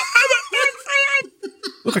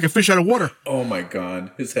 Look like a fish out of water. Oh my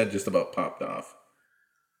God! His head just about popped off.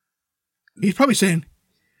 He's probably saying,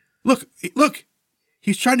 look.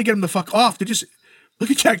 He's trying to get him the fuck off. They just look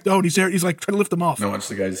at Jack Doan. He's there. He's like trying to lift him off. Now watch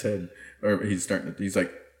the guy's head. Or he's starting to. He's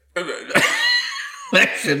like. That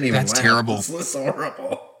shouldn't even. That's laugh. terrible. This is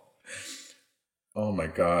horrible. Oh my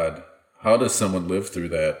God! How does someone live through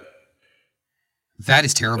that? That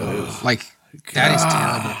is terrible. Like, that is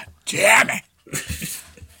terrible. Damn it.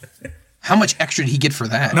 How much extra did he get for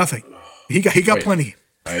that? Nothing. He got Wait. plenty.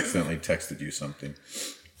 I accidentally texted you something.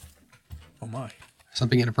 Oh my.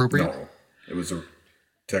 Something inappropriate? No, it was a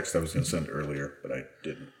text I was going to send earlier, but I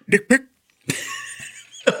didn't. Dick pic.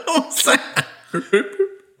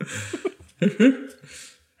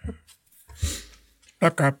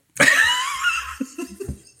 Crap, crap.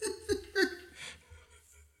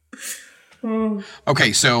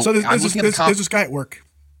 Okay, so, So I'm there's looking at the this guy at work,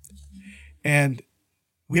 and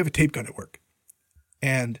we have a tape gun at work,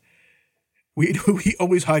 and we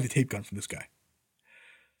always hide the tape gun from this guy.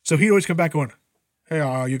 So he'd always come back going, "Hey,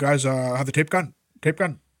 you guys have the tape gun? Tape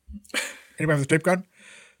gun? Anybody have the tape gun?"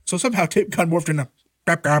 So somehow tape gun morphed into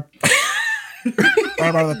crap, crap.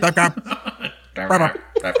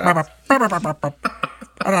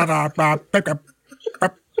 Tape gun.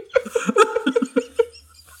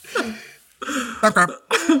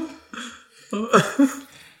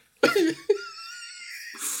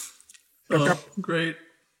 Oh, great.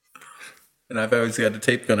 And I've always got a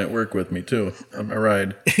tape gun at work with me too on my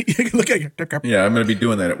ride. You can look at you. Tap, tap. Yeah, I'm going to be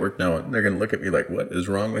doing that at work now. And they're going to look at me like, "What is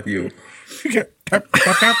wrong with you?" Tap, tap,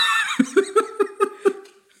 tap.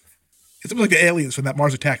 It's something like the aliens from that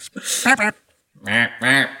Mars Attacks. Tap, tap.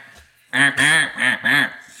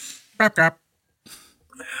 Tap, tap.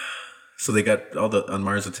 So they got on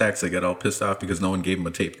Mars Attacks. They got all pissed off because no one gave them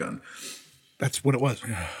a tape gun. That's what it was.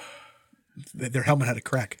 Their helmet had a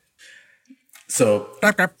crack. So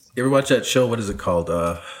Tap, tap. you ever watch that show? What is it called?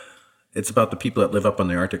 It's about the people that live up on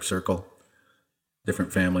the Arctic Circle.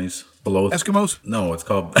 Different families below. Eskimos? No, it's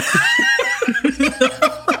called.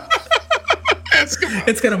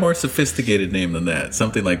 It's got a more sophisticated name than that.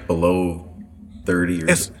 Something like below 30 or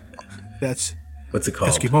That's what's it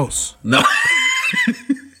called? Eskimos. No.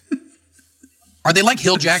 Are they like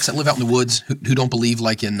hill jacks that live out in the woods who don't believe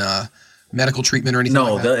like in medical treatment or anything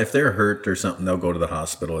No, like that? if they're hurt or something, they'll go to the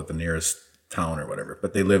hospital at the nearest town or whatever.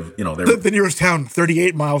 But they live, they're The nearest town,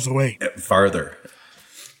 38 miles away. farther.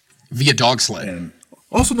 Via dog sled. And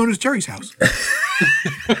Also known as Jerry's house.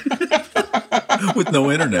 with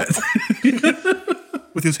no internet.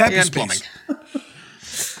 With his happy And space.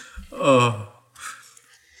 plumbing.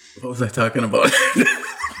 What was I talking about?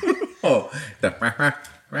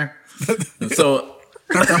 So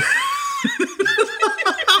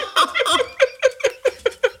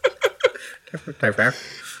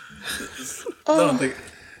no,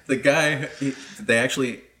 the guy,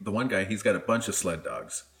 the one guy, he's got a bunch of sled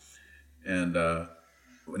dogs, and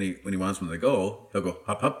when he wants them to go, he'll go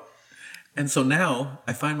hop hop, and so now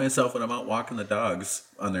I find myself when I'm out walking the dogs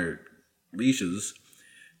on their leashes,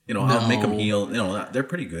 I'll make them heel. They're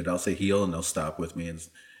pretty good. I'll say heel, and they'll stop with me, and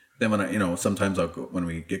then when sometimes I'll go when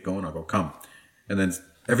we get going, I'll go come, and then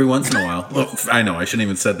every once in a while, well, I know I shouldn't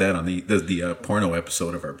even said that on the porno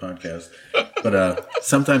episode of our podcast, but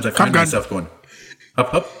sometimes I find myself going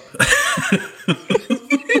up up.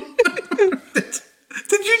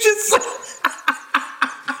 Did you just?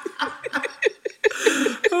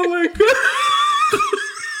 Oh my god!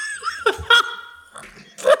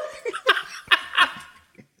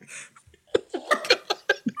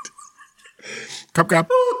 Cup cup.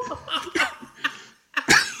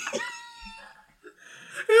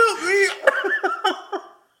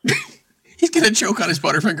 He's going to choke on his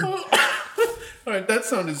Butterfinger. All right, that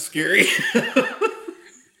sounded scary.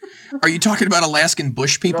 Are you talking about Alaskan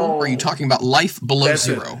bush people? Or are you talking about life below That's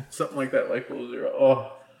zero? it. Something like that, life below zero.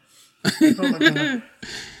 Oh my god.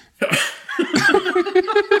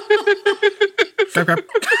 Cup cup.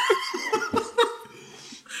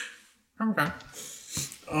 Okay.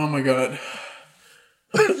 Oh my god.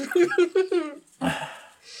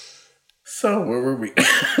 So where were we?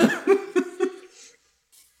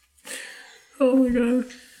 Oh my god.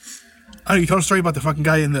 Oh, you told a story about the fucking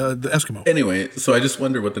guy in the Eskimo. Anyway, so I just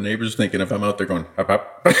wonder what the neighbors thinking if I'm out there going hop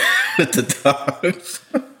hop with the dogs.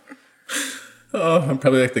 Oh, I'm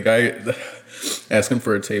probably like the guy asking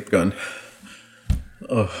for a tape gun.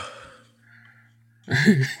 Oh.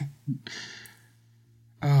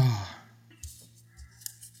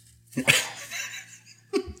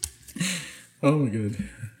 Oh my god.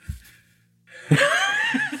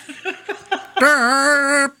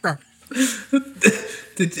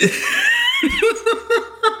 Did you?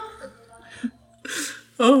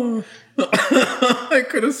 Oh, I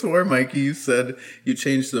could have swore, Mikey, you said you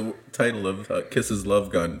changed the title of Kiss's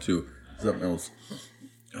Love Gun to something else.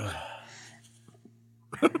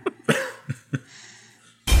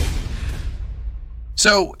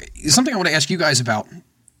 So, something I want to ask you guys about.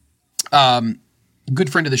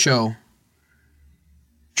 Good friend of the show,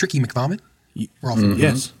 Tricky McVomit. We're all familiar.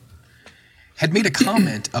 Yes. Had made a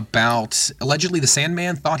comment about allegedly the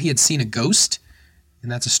Sandman thought he had seen a ghost,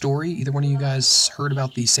 and that's a story. Either one of you guys heard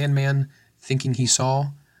about the Sandman thinking he saw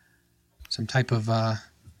some type of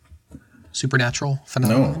supernatural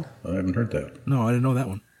phenomenon? No, I haven't heard that. No, I didn't know that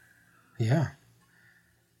one. Yeah.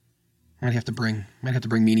 Might have to bring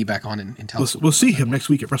Meanie back on and tell us. We'll see him next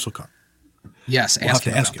week at WrestleCon. Yes, We'll ask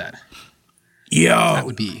have him to ask about him. that. Yo, That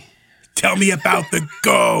would be. tell me about the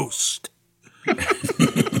ghost.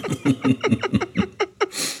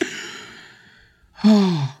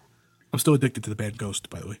 I'm still addicted to the band Ghost,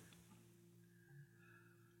 by the way.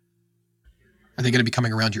 Are they going to be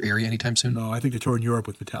coming around your area anytime soon? No, I think they toured in Europe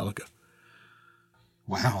with Metallica.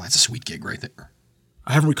 Wow, that's a sweet gig right there.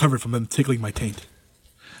 I haven't recovered from them tickling my taint.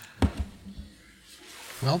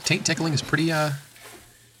 Well, taint tickling is pretty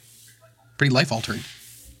life altering.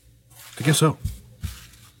 I guess so.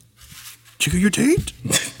 Tickle your taint?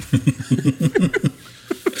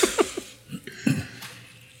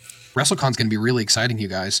 WrestleCon's going to be really exciting, you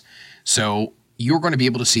guys. So you're going to be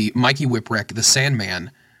able to see Mikey Whipwreck, the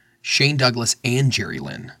Sandman, Shane Douglas, and Jerry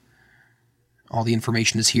Lynn. All the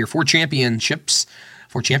information is here for championships.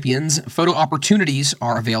 For champions, photo opportunities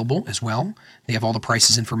are available as well. They have all the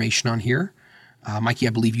prices information on here. Mikey, I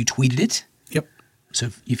believe you tweeted it. Yep. So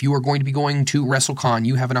if you are going to be going to WrestleCon,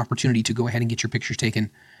 you have an opportunity to go ahead and get your pictures taken.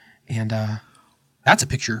 And that's a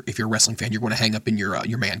picture, if you're a wrestling fan, you're going to hang up in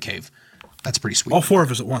your man cave. That's pretty sweet. All four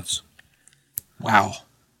of us at once. Wow.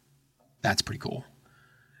 That's pretty cool.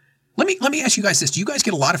 Let me ask you guys this. Do you guys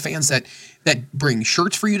get a lot of fans that bring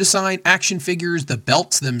shirts for you to sign, action figures, the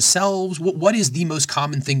belts themselves? What is the most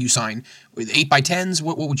common thing you sign? 8x10s?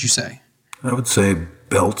 What would you say? I would say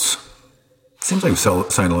belts. Seems like we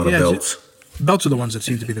sign a lot of belts. Belts are the ones that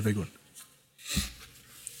seem to be the big one.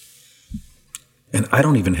 And I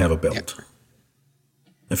don't even have a belt. Yeah.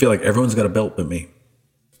 I feel like everyone's got a belt but me.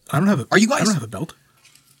 I don't have a. Are you guys- I don't have a belt.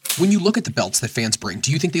 When you look at the belts that fans bring,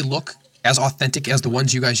 do you think they look as authentic as the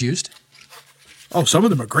ones you guys used? Oh, some of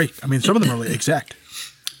them are great. I mean, some of them are exact.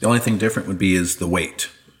 The only thing different would be is the weight.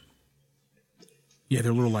 Yeah,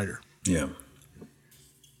 they're a little lighter. Yeah.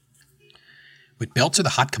 But belts are the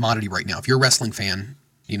hot commodity right now. If you're a wrestling fan,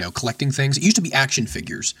 collecting things. It used to be action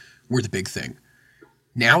figures were the big thing.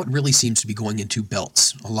 Now it really seems to be going into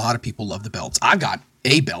belts. A lot of people love the belts. I've got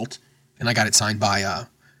a belt, and I got it signed by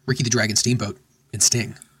Ricky the Dragon Steamboat and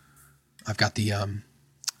Sting. I've got the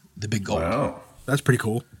big gold. Wow. That's pretty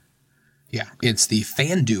cool. Yeah, it's the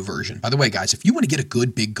Fan-Do version. By the way, guys, if you want to get a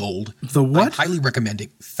good big gold, The what? I highly recommend it.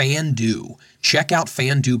 Fan-Do. Check out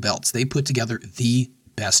Fan-Do belts. They put together the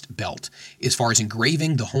best belt. As far as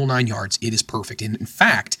engraving, the whole 9 yards, it is perfect. And in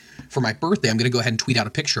fact, for my birthday, I'm going to go ahead and tweet out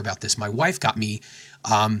a picture about this. My wife got me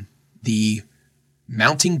the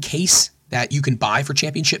mounting case that you can buy for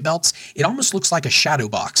championship belts. It almost looks like a shadow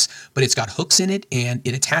box, but it's got hooks in it, and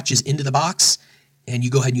it attaches into the box, and you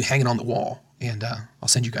go ahead and you hang it on the wall. And I'll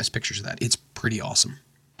send you guys pictures of that. It's pretty awesome.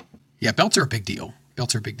 Yeah, belts are a big deal.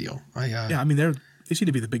 Belts are a big deal. Yeah, I mean, they seem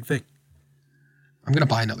to be the big thing. I'm going to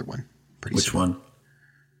buy another one pretty Which soon. one?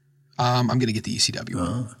 I'm going to get the ECW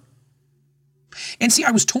one. And see,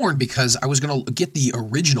 I was torn because I was going to get the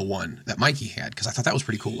original one that Mikey had because I thought that was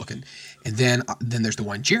pretty cool looking. And then there's the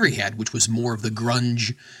one Jerry had, which was more of the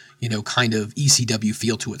grunge, kind of ECW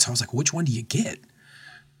feel to it. So I was like, which one do you get?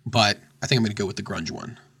 But I think I'm going to go with the grunge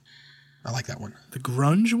one. I like that one. The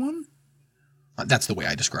grunge one? That's the way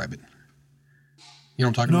I describe it. You know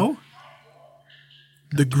what I'm talking about? No.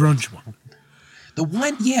 The grunge one. The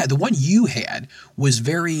one you had was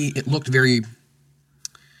it looked very,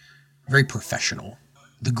 very professional.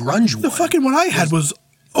 The grunge one. The fucking one I had was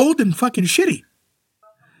old and fucking shitty.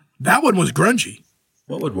 That one was grungy.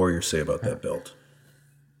 What would Warrior say about that belt?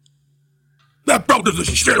 That belt is a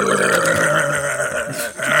shit.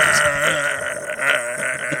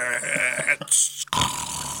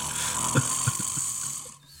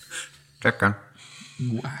 Chicken.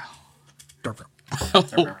 Wow.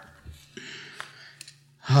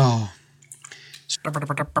 Oh.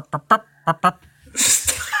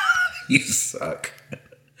 You suck.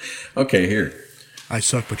 Okay, here. I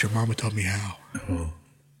suck, but your mama taught me how.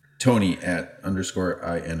 Tony at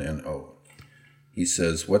 _INNO. He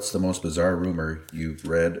says, what's the most bizarre rumor you've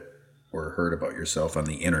read or heard about yourself on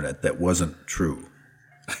the internet that wasn't true?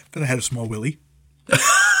 That I had a small willy.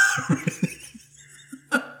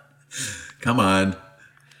 Come on.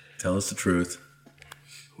 Tell us the truth.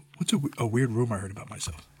 What's a weird rumor I heard about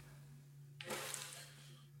myself?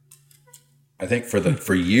 I think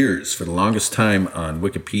for years, for the longest time on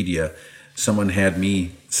Wikipedia, someone had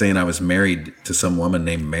me saying I was married to some woman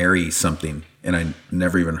named Mary something, and I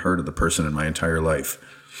never even heard of the person in my entire life.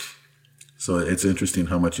 So it's interesting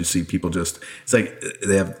how much you see people it's like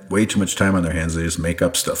they have way too much time on their hands. They just make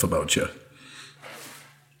up stuff about you.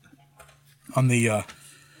 On the,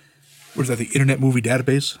 what is that, the Internet Movie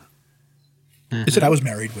Database? Mm-hmm. It said I was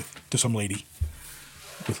married to some lady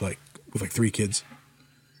with like 3 kids,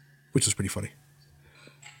 which is pretty funny.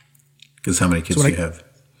 Because how many kids do you have?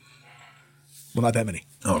 Well, not that many.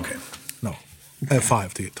 Oh, okay. No. I have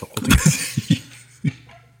 5 altogether.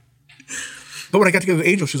 But when I got together with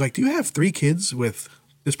Angel, she was like, do you have 3 kids with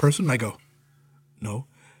this person? And I go, no. Well,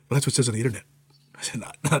 that's what it says on the internet. I said,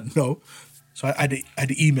 no. So I had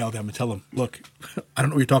to email them and tell them, look, I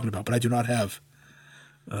don't know what you're talking about, but I do not have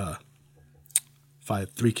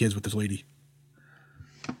 3 kids with this lady.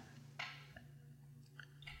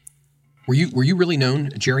 Were you really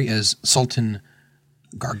known, Jerry, as Sultan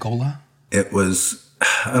Gargola? It was,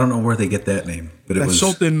 I don't know where they get that name, but it was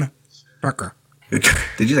Sultan Barker.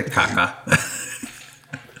 Did you say caca?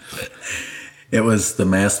 It was the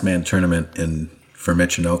Masked Man tournament for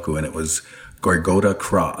Michinoku, and it was Gorgoda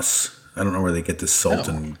Cross. I don't know where they get this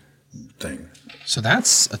Sultan thing. So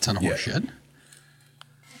that's a ton of horseshit.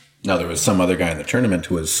 Now, there was some other guy in the tournament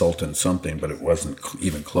who was Sultan something, but it wasn't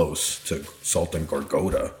even close to Sultan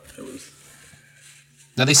Gorgoda. It was.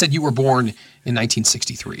 Now, they said you were born in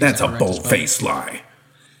 1963. That's a bold-faced lie.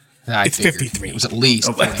 It's 53. It was at least.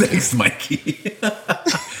 Oh, thanks, Mikey.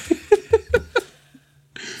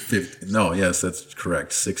 No, yes, that's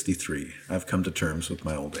correct. 63. I've come to terms with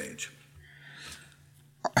my old age.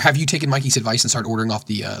 Have you taken Mikey's advice and started ordering off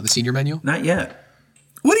the senior menu? Not yet.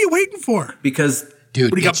 What are you waiting for? Because,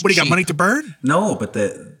 dude, what do you got money to burn? No, but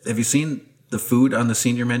have you seen the food on the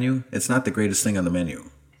senior menu? It's not the greatest thing on the menu.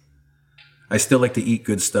 I still like to eat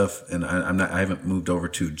good stuff, and I haven't moved over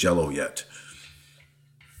to Jell-O yet.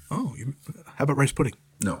 Oh, how about rice pudding?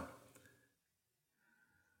 No.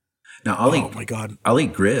 Now oh my God, I'll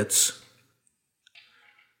eat grits.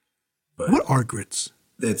 But what are grits?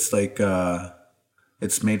 It's like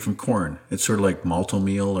it's made from corn. It's sort of like malto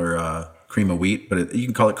meal or cream of wheat, but you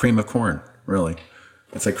can call it cream of corn. Really,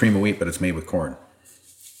 it's like cream of wheat, but it's made with corn.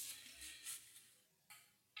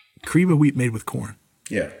 Cream of wheat made with corn.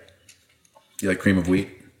 Yeah. You like cream of wheat?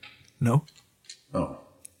 No. Oh.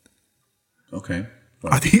 Okay.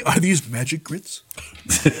 Well. Are these magic grits?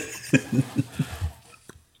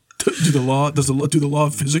 Do the law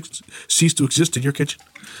of physics cease to exist in your kitchen?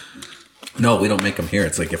 No, we don't make them here.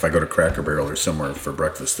 It's like if I go to Cracker Barrel or somewhere for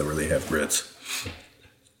breakfast where they have grits.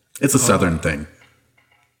 It's a southern thing.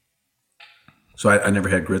 So I never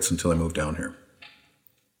had grits until I moved down here.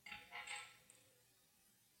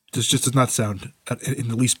 This just does not sound in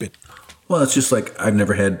the least bit. Well, it's just like I've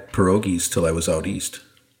never had pierogies till I was out east.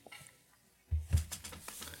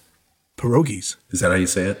 Pierogies? Is that how you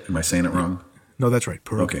say it? Am I saying it wrong? No, that's right.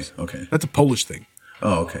 Pierogies. Okay. That's a Polish thing.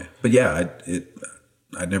 Oh, okay. But yeah,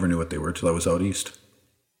 I never knew what they were till I was out east.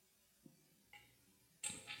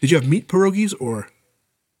 Did you have meat pierogies or?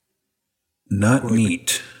 Not like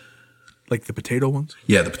meat. Like the potato ones?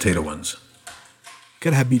 Yeah, the potato ones.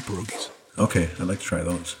 Gotta have meat pierogies. Okay, I'd like to try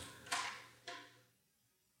those.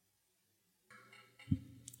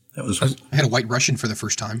 I had a White Russian for the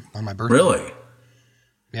first time on my birthday. Really?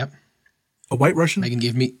 Yep. A White Russian? Megan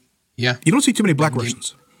gave me. Yeah. You don't see too many Black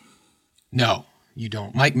Russians. No, you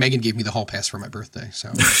don't. Megan gave me the hall pass for my birthday,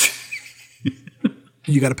 so.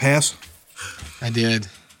 You got a pass? I did.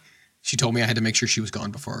 She told me I had to make sure she was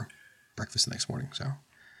gone before breakfast the next morning, so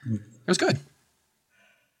it was good.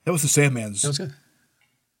 That was the Sandman's. That was good.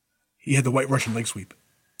 He had the White Russian leg sweep.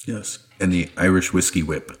 Yes, and the Irish whiskey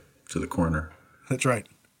whip to the corner. That's right.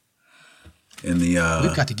 And the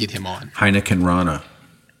we've got to get him on Heineken Rana.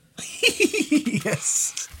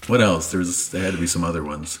 Yes. What else? There had to be some other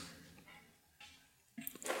ones.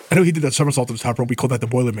 I know he did that somersault to the top rope. We called that the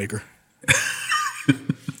Boilermaker.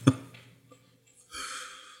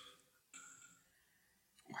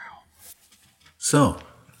 Wow. So,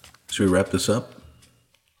 should we wrap this up?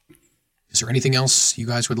 Is there anything else you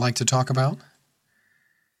guys would like to talk about?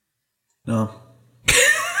 No.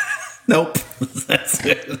 Nope. That's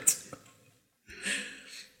it.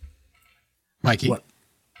 Mikey. What?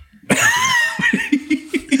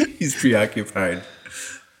 He's preoccupied.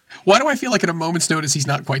 Why do I feel like at a moment's notice he's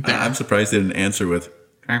not quite there? I'm surprised he didn't answer with.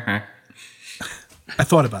 I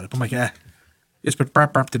thought about it, but I'm like, it's been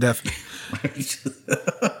burp to death.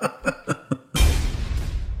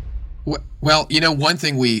 Well, you know, one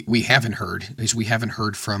thing we haven't heard is we haven't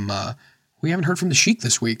heard from the Sheik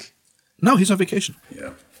this week. No, he's on vacation.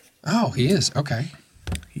 Yeah. Oh, he is. Okay.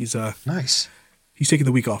 He's nice. He's taking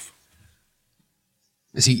the week off.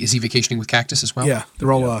 Is he vacationing with Cactus as well? Yeah,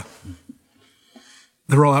 they're all out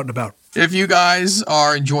and about. If you guys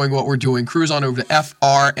are enjoying what we're doing, cruise on over to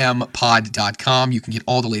frmpod.com. You can get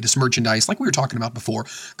all the latest merchandise, like we were talking about before.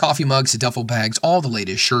 Coffee mugs, duffel bags, all the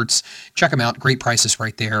latest shirts. Check them out. Great prices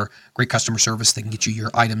right there. Great customer service. They can get you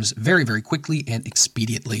your items very, very quickly and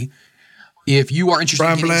expediently. If you are interested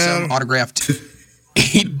in getting some autographed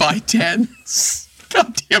 8x10s,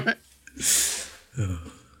 God damn it.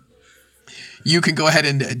 You can go ahead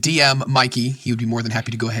and DM Mikey. He would be more than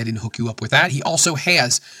happy to go ahead and hook you up with that. He also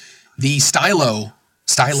has the stylist.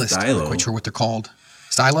 I'm not quite sure what they're called.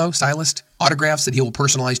 Stylist autographs that he will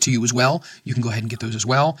personalize to you as well. You can go ahead and get those as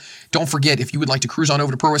well. Don't forget, if you would like to cruise on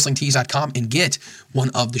over to ProWrestlingTees.com and get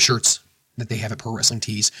one of the shirts that they have at Pro Wrestling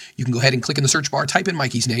Tees, you can go ahead and click in the search bar, type in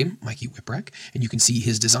Mikey's name, Mikey Whipwreck, and you can see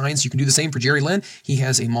his designs. You can do the same for Jerry Lynn. He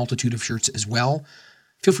has a multitude of shirts as well.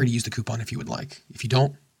 Feel free to use the coupon if you would like. If you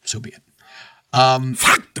don't, so be it.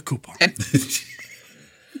 Fuck the coupon.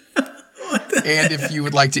 And if you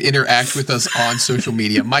would like to interact with us on social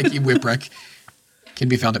media, Mikey Whipwreck can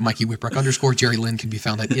be found at Mikey Whipwreck _ Jerry Lynn can be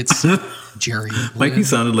found at It's Jerry Lynn. Mikey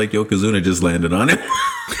sounded like Yokozuna just landed on him.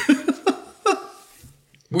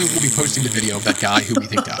 We'll be posting the video of that guy who we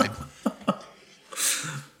think died.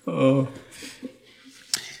 Oh.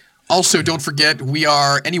 Also, don't forget, we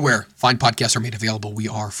are anywhere fine podcasts are made available. We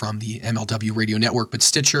are from the MLW Radio Network, but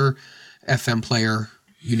Stitcher, FM Player,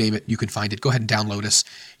 you name it, you can find it. Go ahead and download us.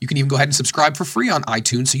 You can even go ahead and subscribe for free on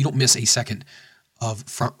iTunes so you don't miss a second of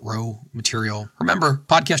front row material. Remember,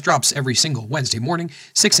 podcast drops every single Wednesday morning,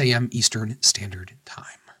 6 a.m. Eastern Standard Time.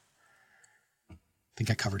 I think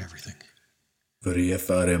I covered everything. For the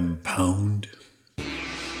FRM pound.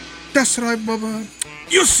 That's right, Bubba.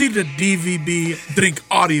 You see the DVB, drink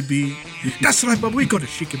RDB. That's right, Bubba. We go to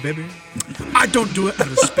Chic, baby. I don't do it out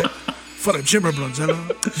of respect for the Jimmer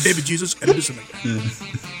Bronzella, Baby Jesus, and Listen.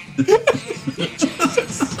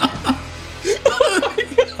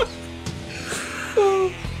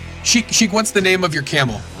 Sheik, what's the name of your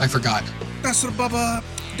camel? I forgot. That's Baba,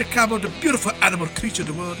 the camel, the beautiful animal creature of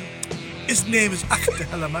the world. His name is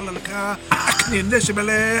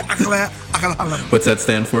What's that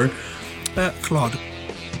stand for? Claude.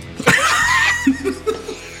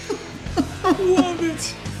 Love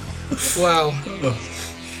it. Wow.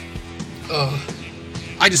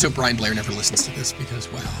 I just hope Brian Blair never listens to this because,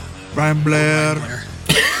 wow. Brian Blair, Blair.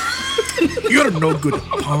 you're no good at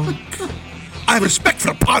punk. I have respect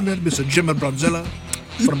for a partner, Mr. Jim Bronzilla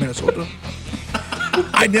from Minnesota.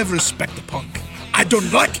 I never respect the punk. I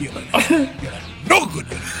don't like you. You're no good.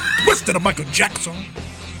 You're twisted of Michael Jackson.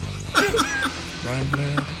 Brian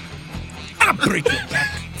Blair, I'll break your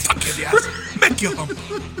back. Fuck your ass. Make you humble.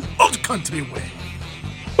 Old country way.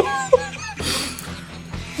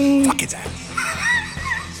 Fuck his ass.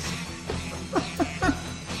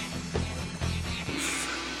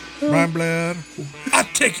 Brian Blair, I'll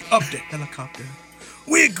take you up the helicopter.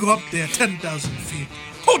 We go up there 10,000 feet.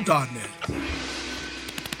 Hold on there.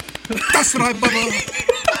 That's right, Bubba.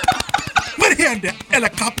 We're here in the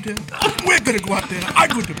helicopter. We're gonna go out there. I'm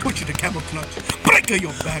going to put you in the camel clutch, break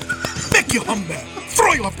your back, make you humble,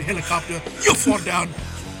 throw you off the helicopter. You fall down.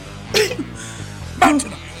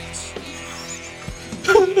 Mountain up your ass.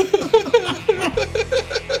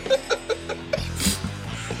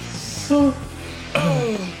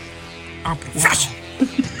 I'm professional.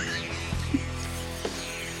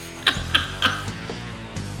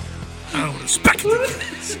 I don't respect the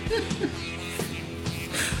kids.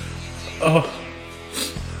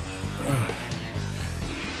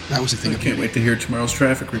 That was a thing I of can't beauty. wait to hear tomorrow's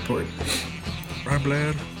traffic report. Brian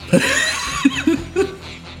Blair.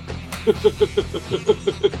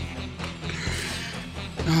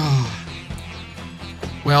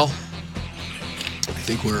 Well, I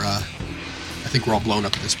think we're all blown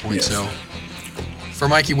up at this point. Yes. So, for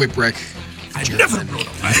Mikey Whipwreck, I Jared never Lynn, blown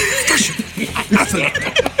up. I'm professional.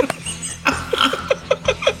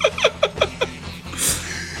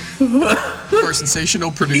 our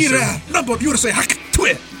sensational producer. Ira, number you say hack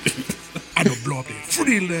twit. I don't blow up the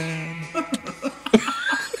Freeland.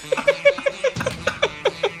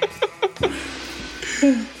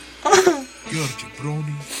 You're a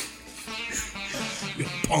jabroni. You're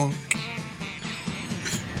a punk.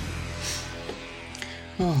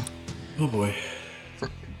 Oh boy.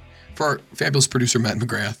 For our fabulous producer, Matt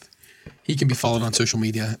McGrath, he can be followed on social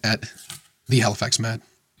media at the Halifax Matt.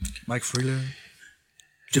 Mike Freeland.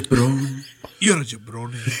 Jabron. You're a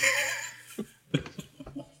jabroni.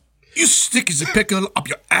 You stick as a pickle up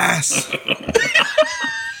your ass.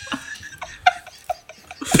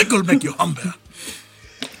 Pickle make you humble.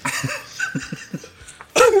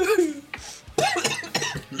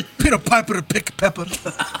 Peter Piper pick pepper.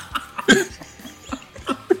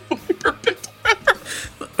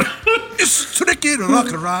 It's tricky to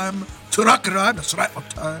rock a rhyme. To rock a rhyme, that's right on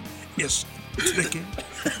time. Yes, tricky.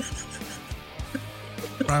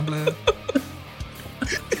 Rambler.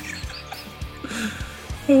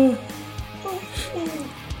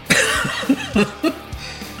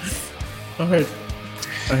 All right.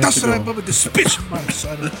 That's right, Bubba. The speech of my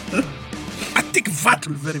son. I think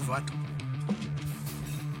vital, very vital.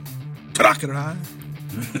 Trucker, right?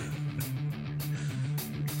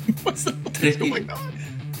 What's going on?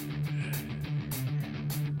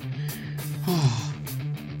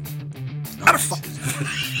 How the fuck is that?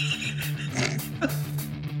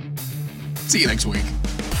 See you next week.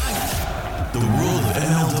 The world of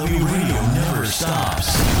MLW radio never stops.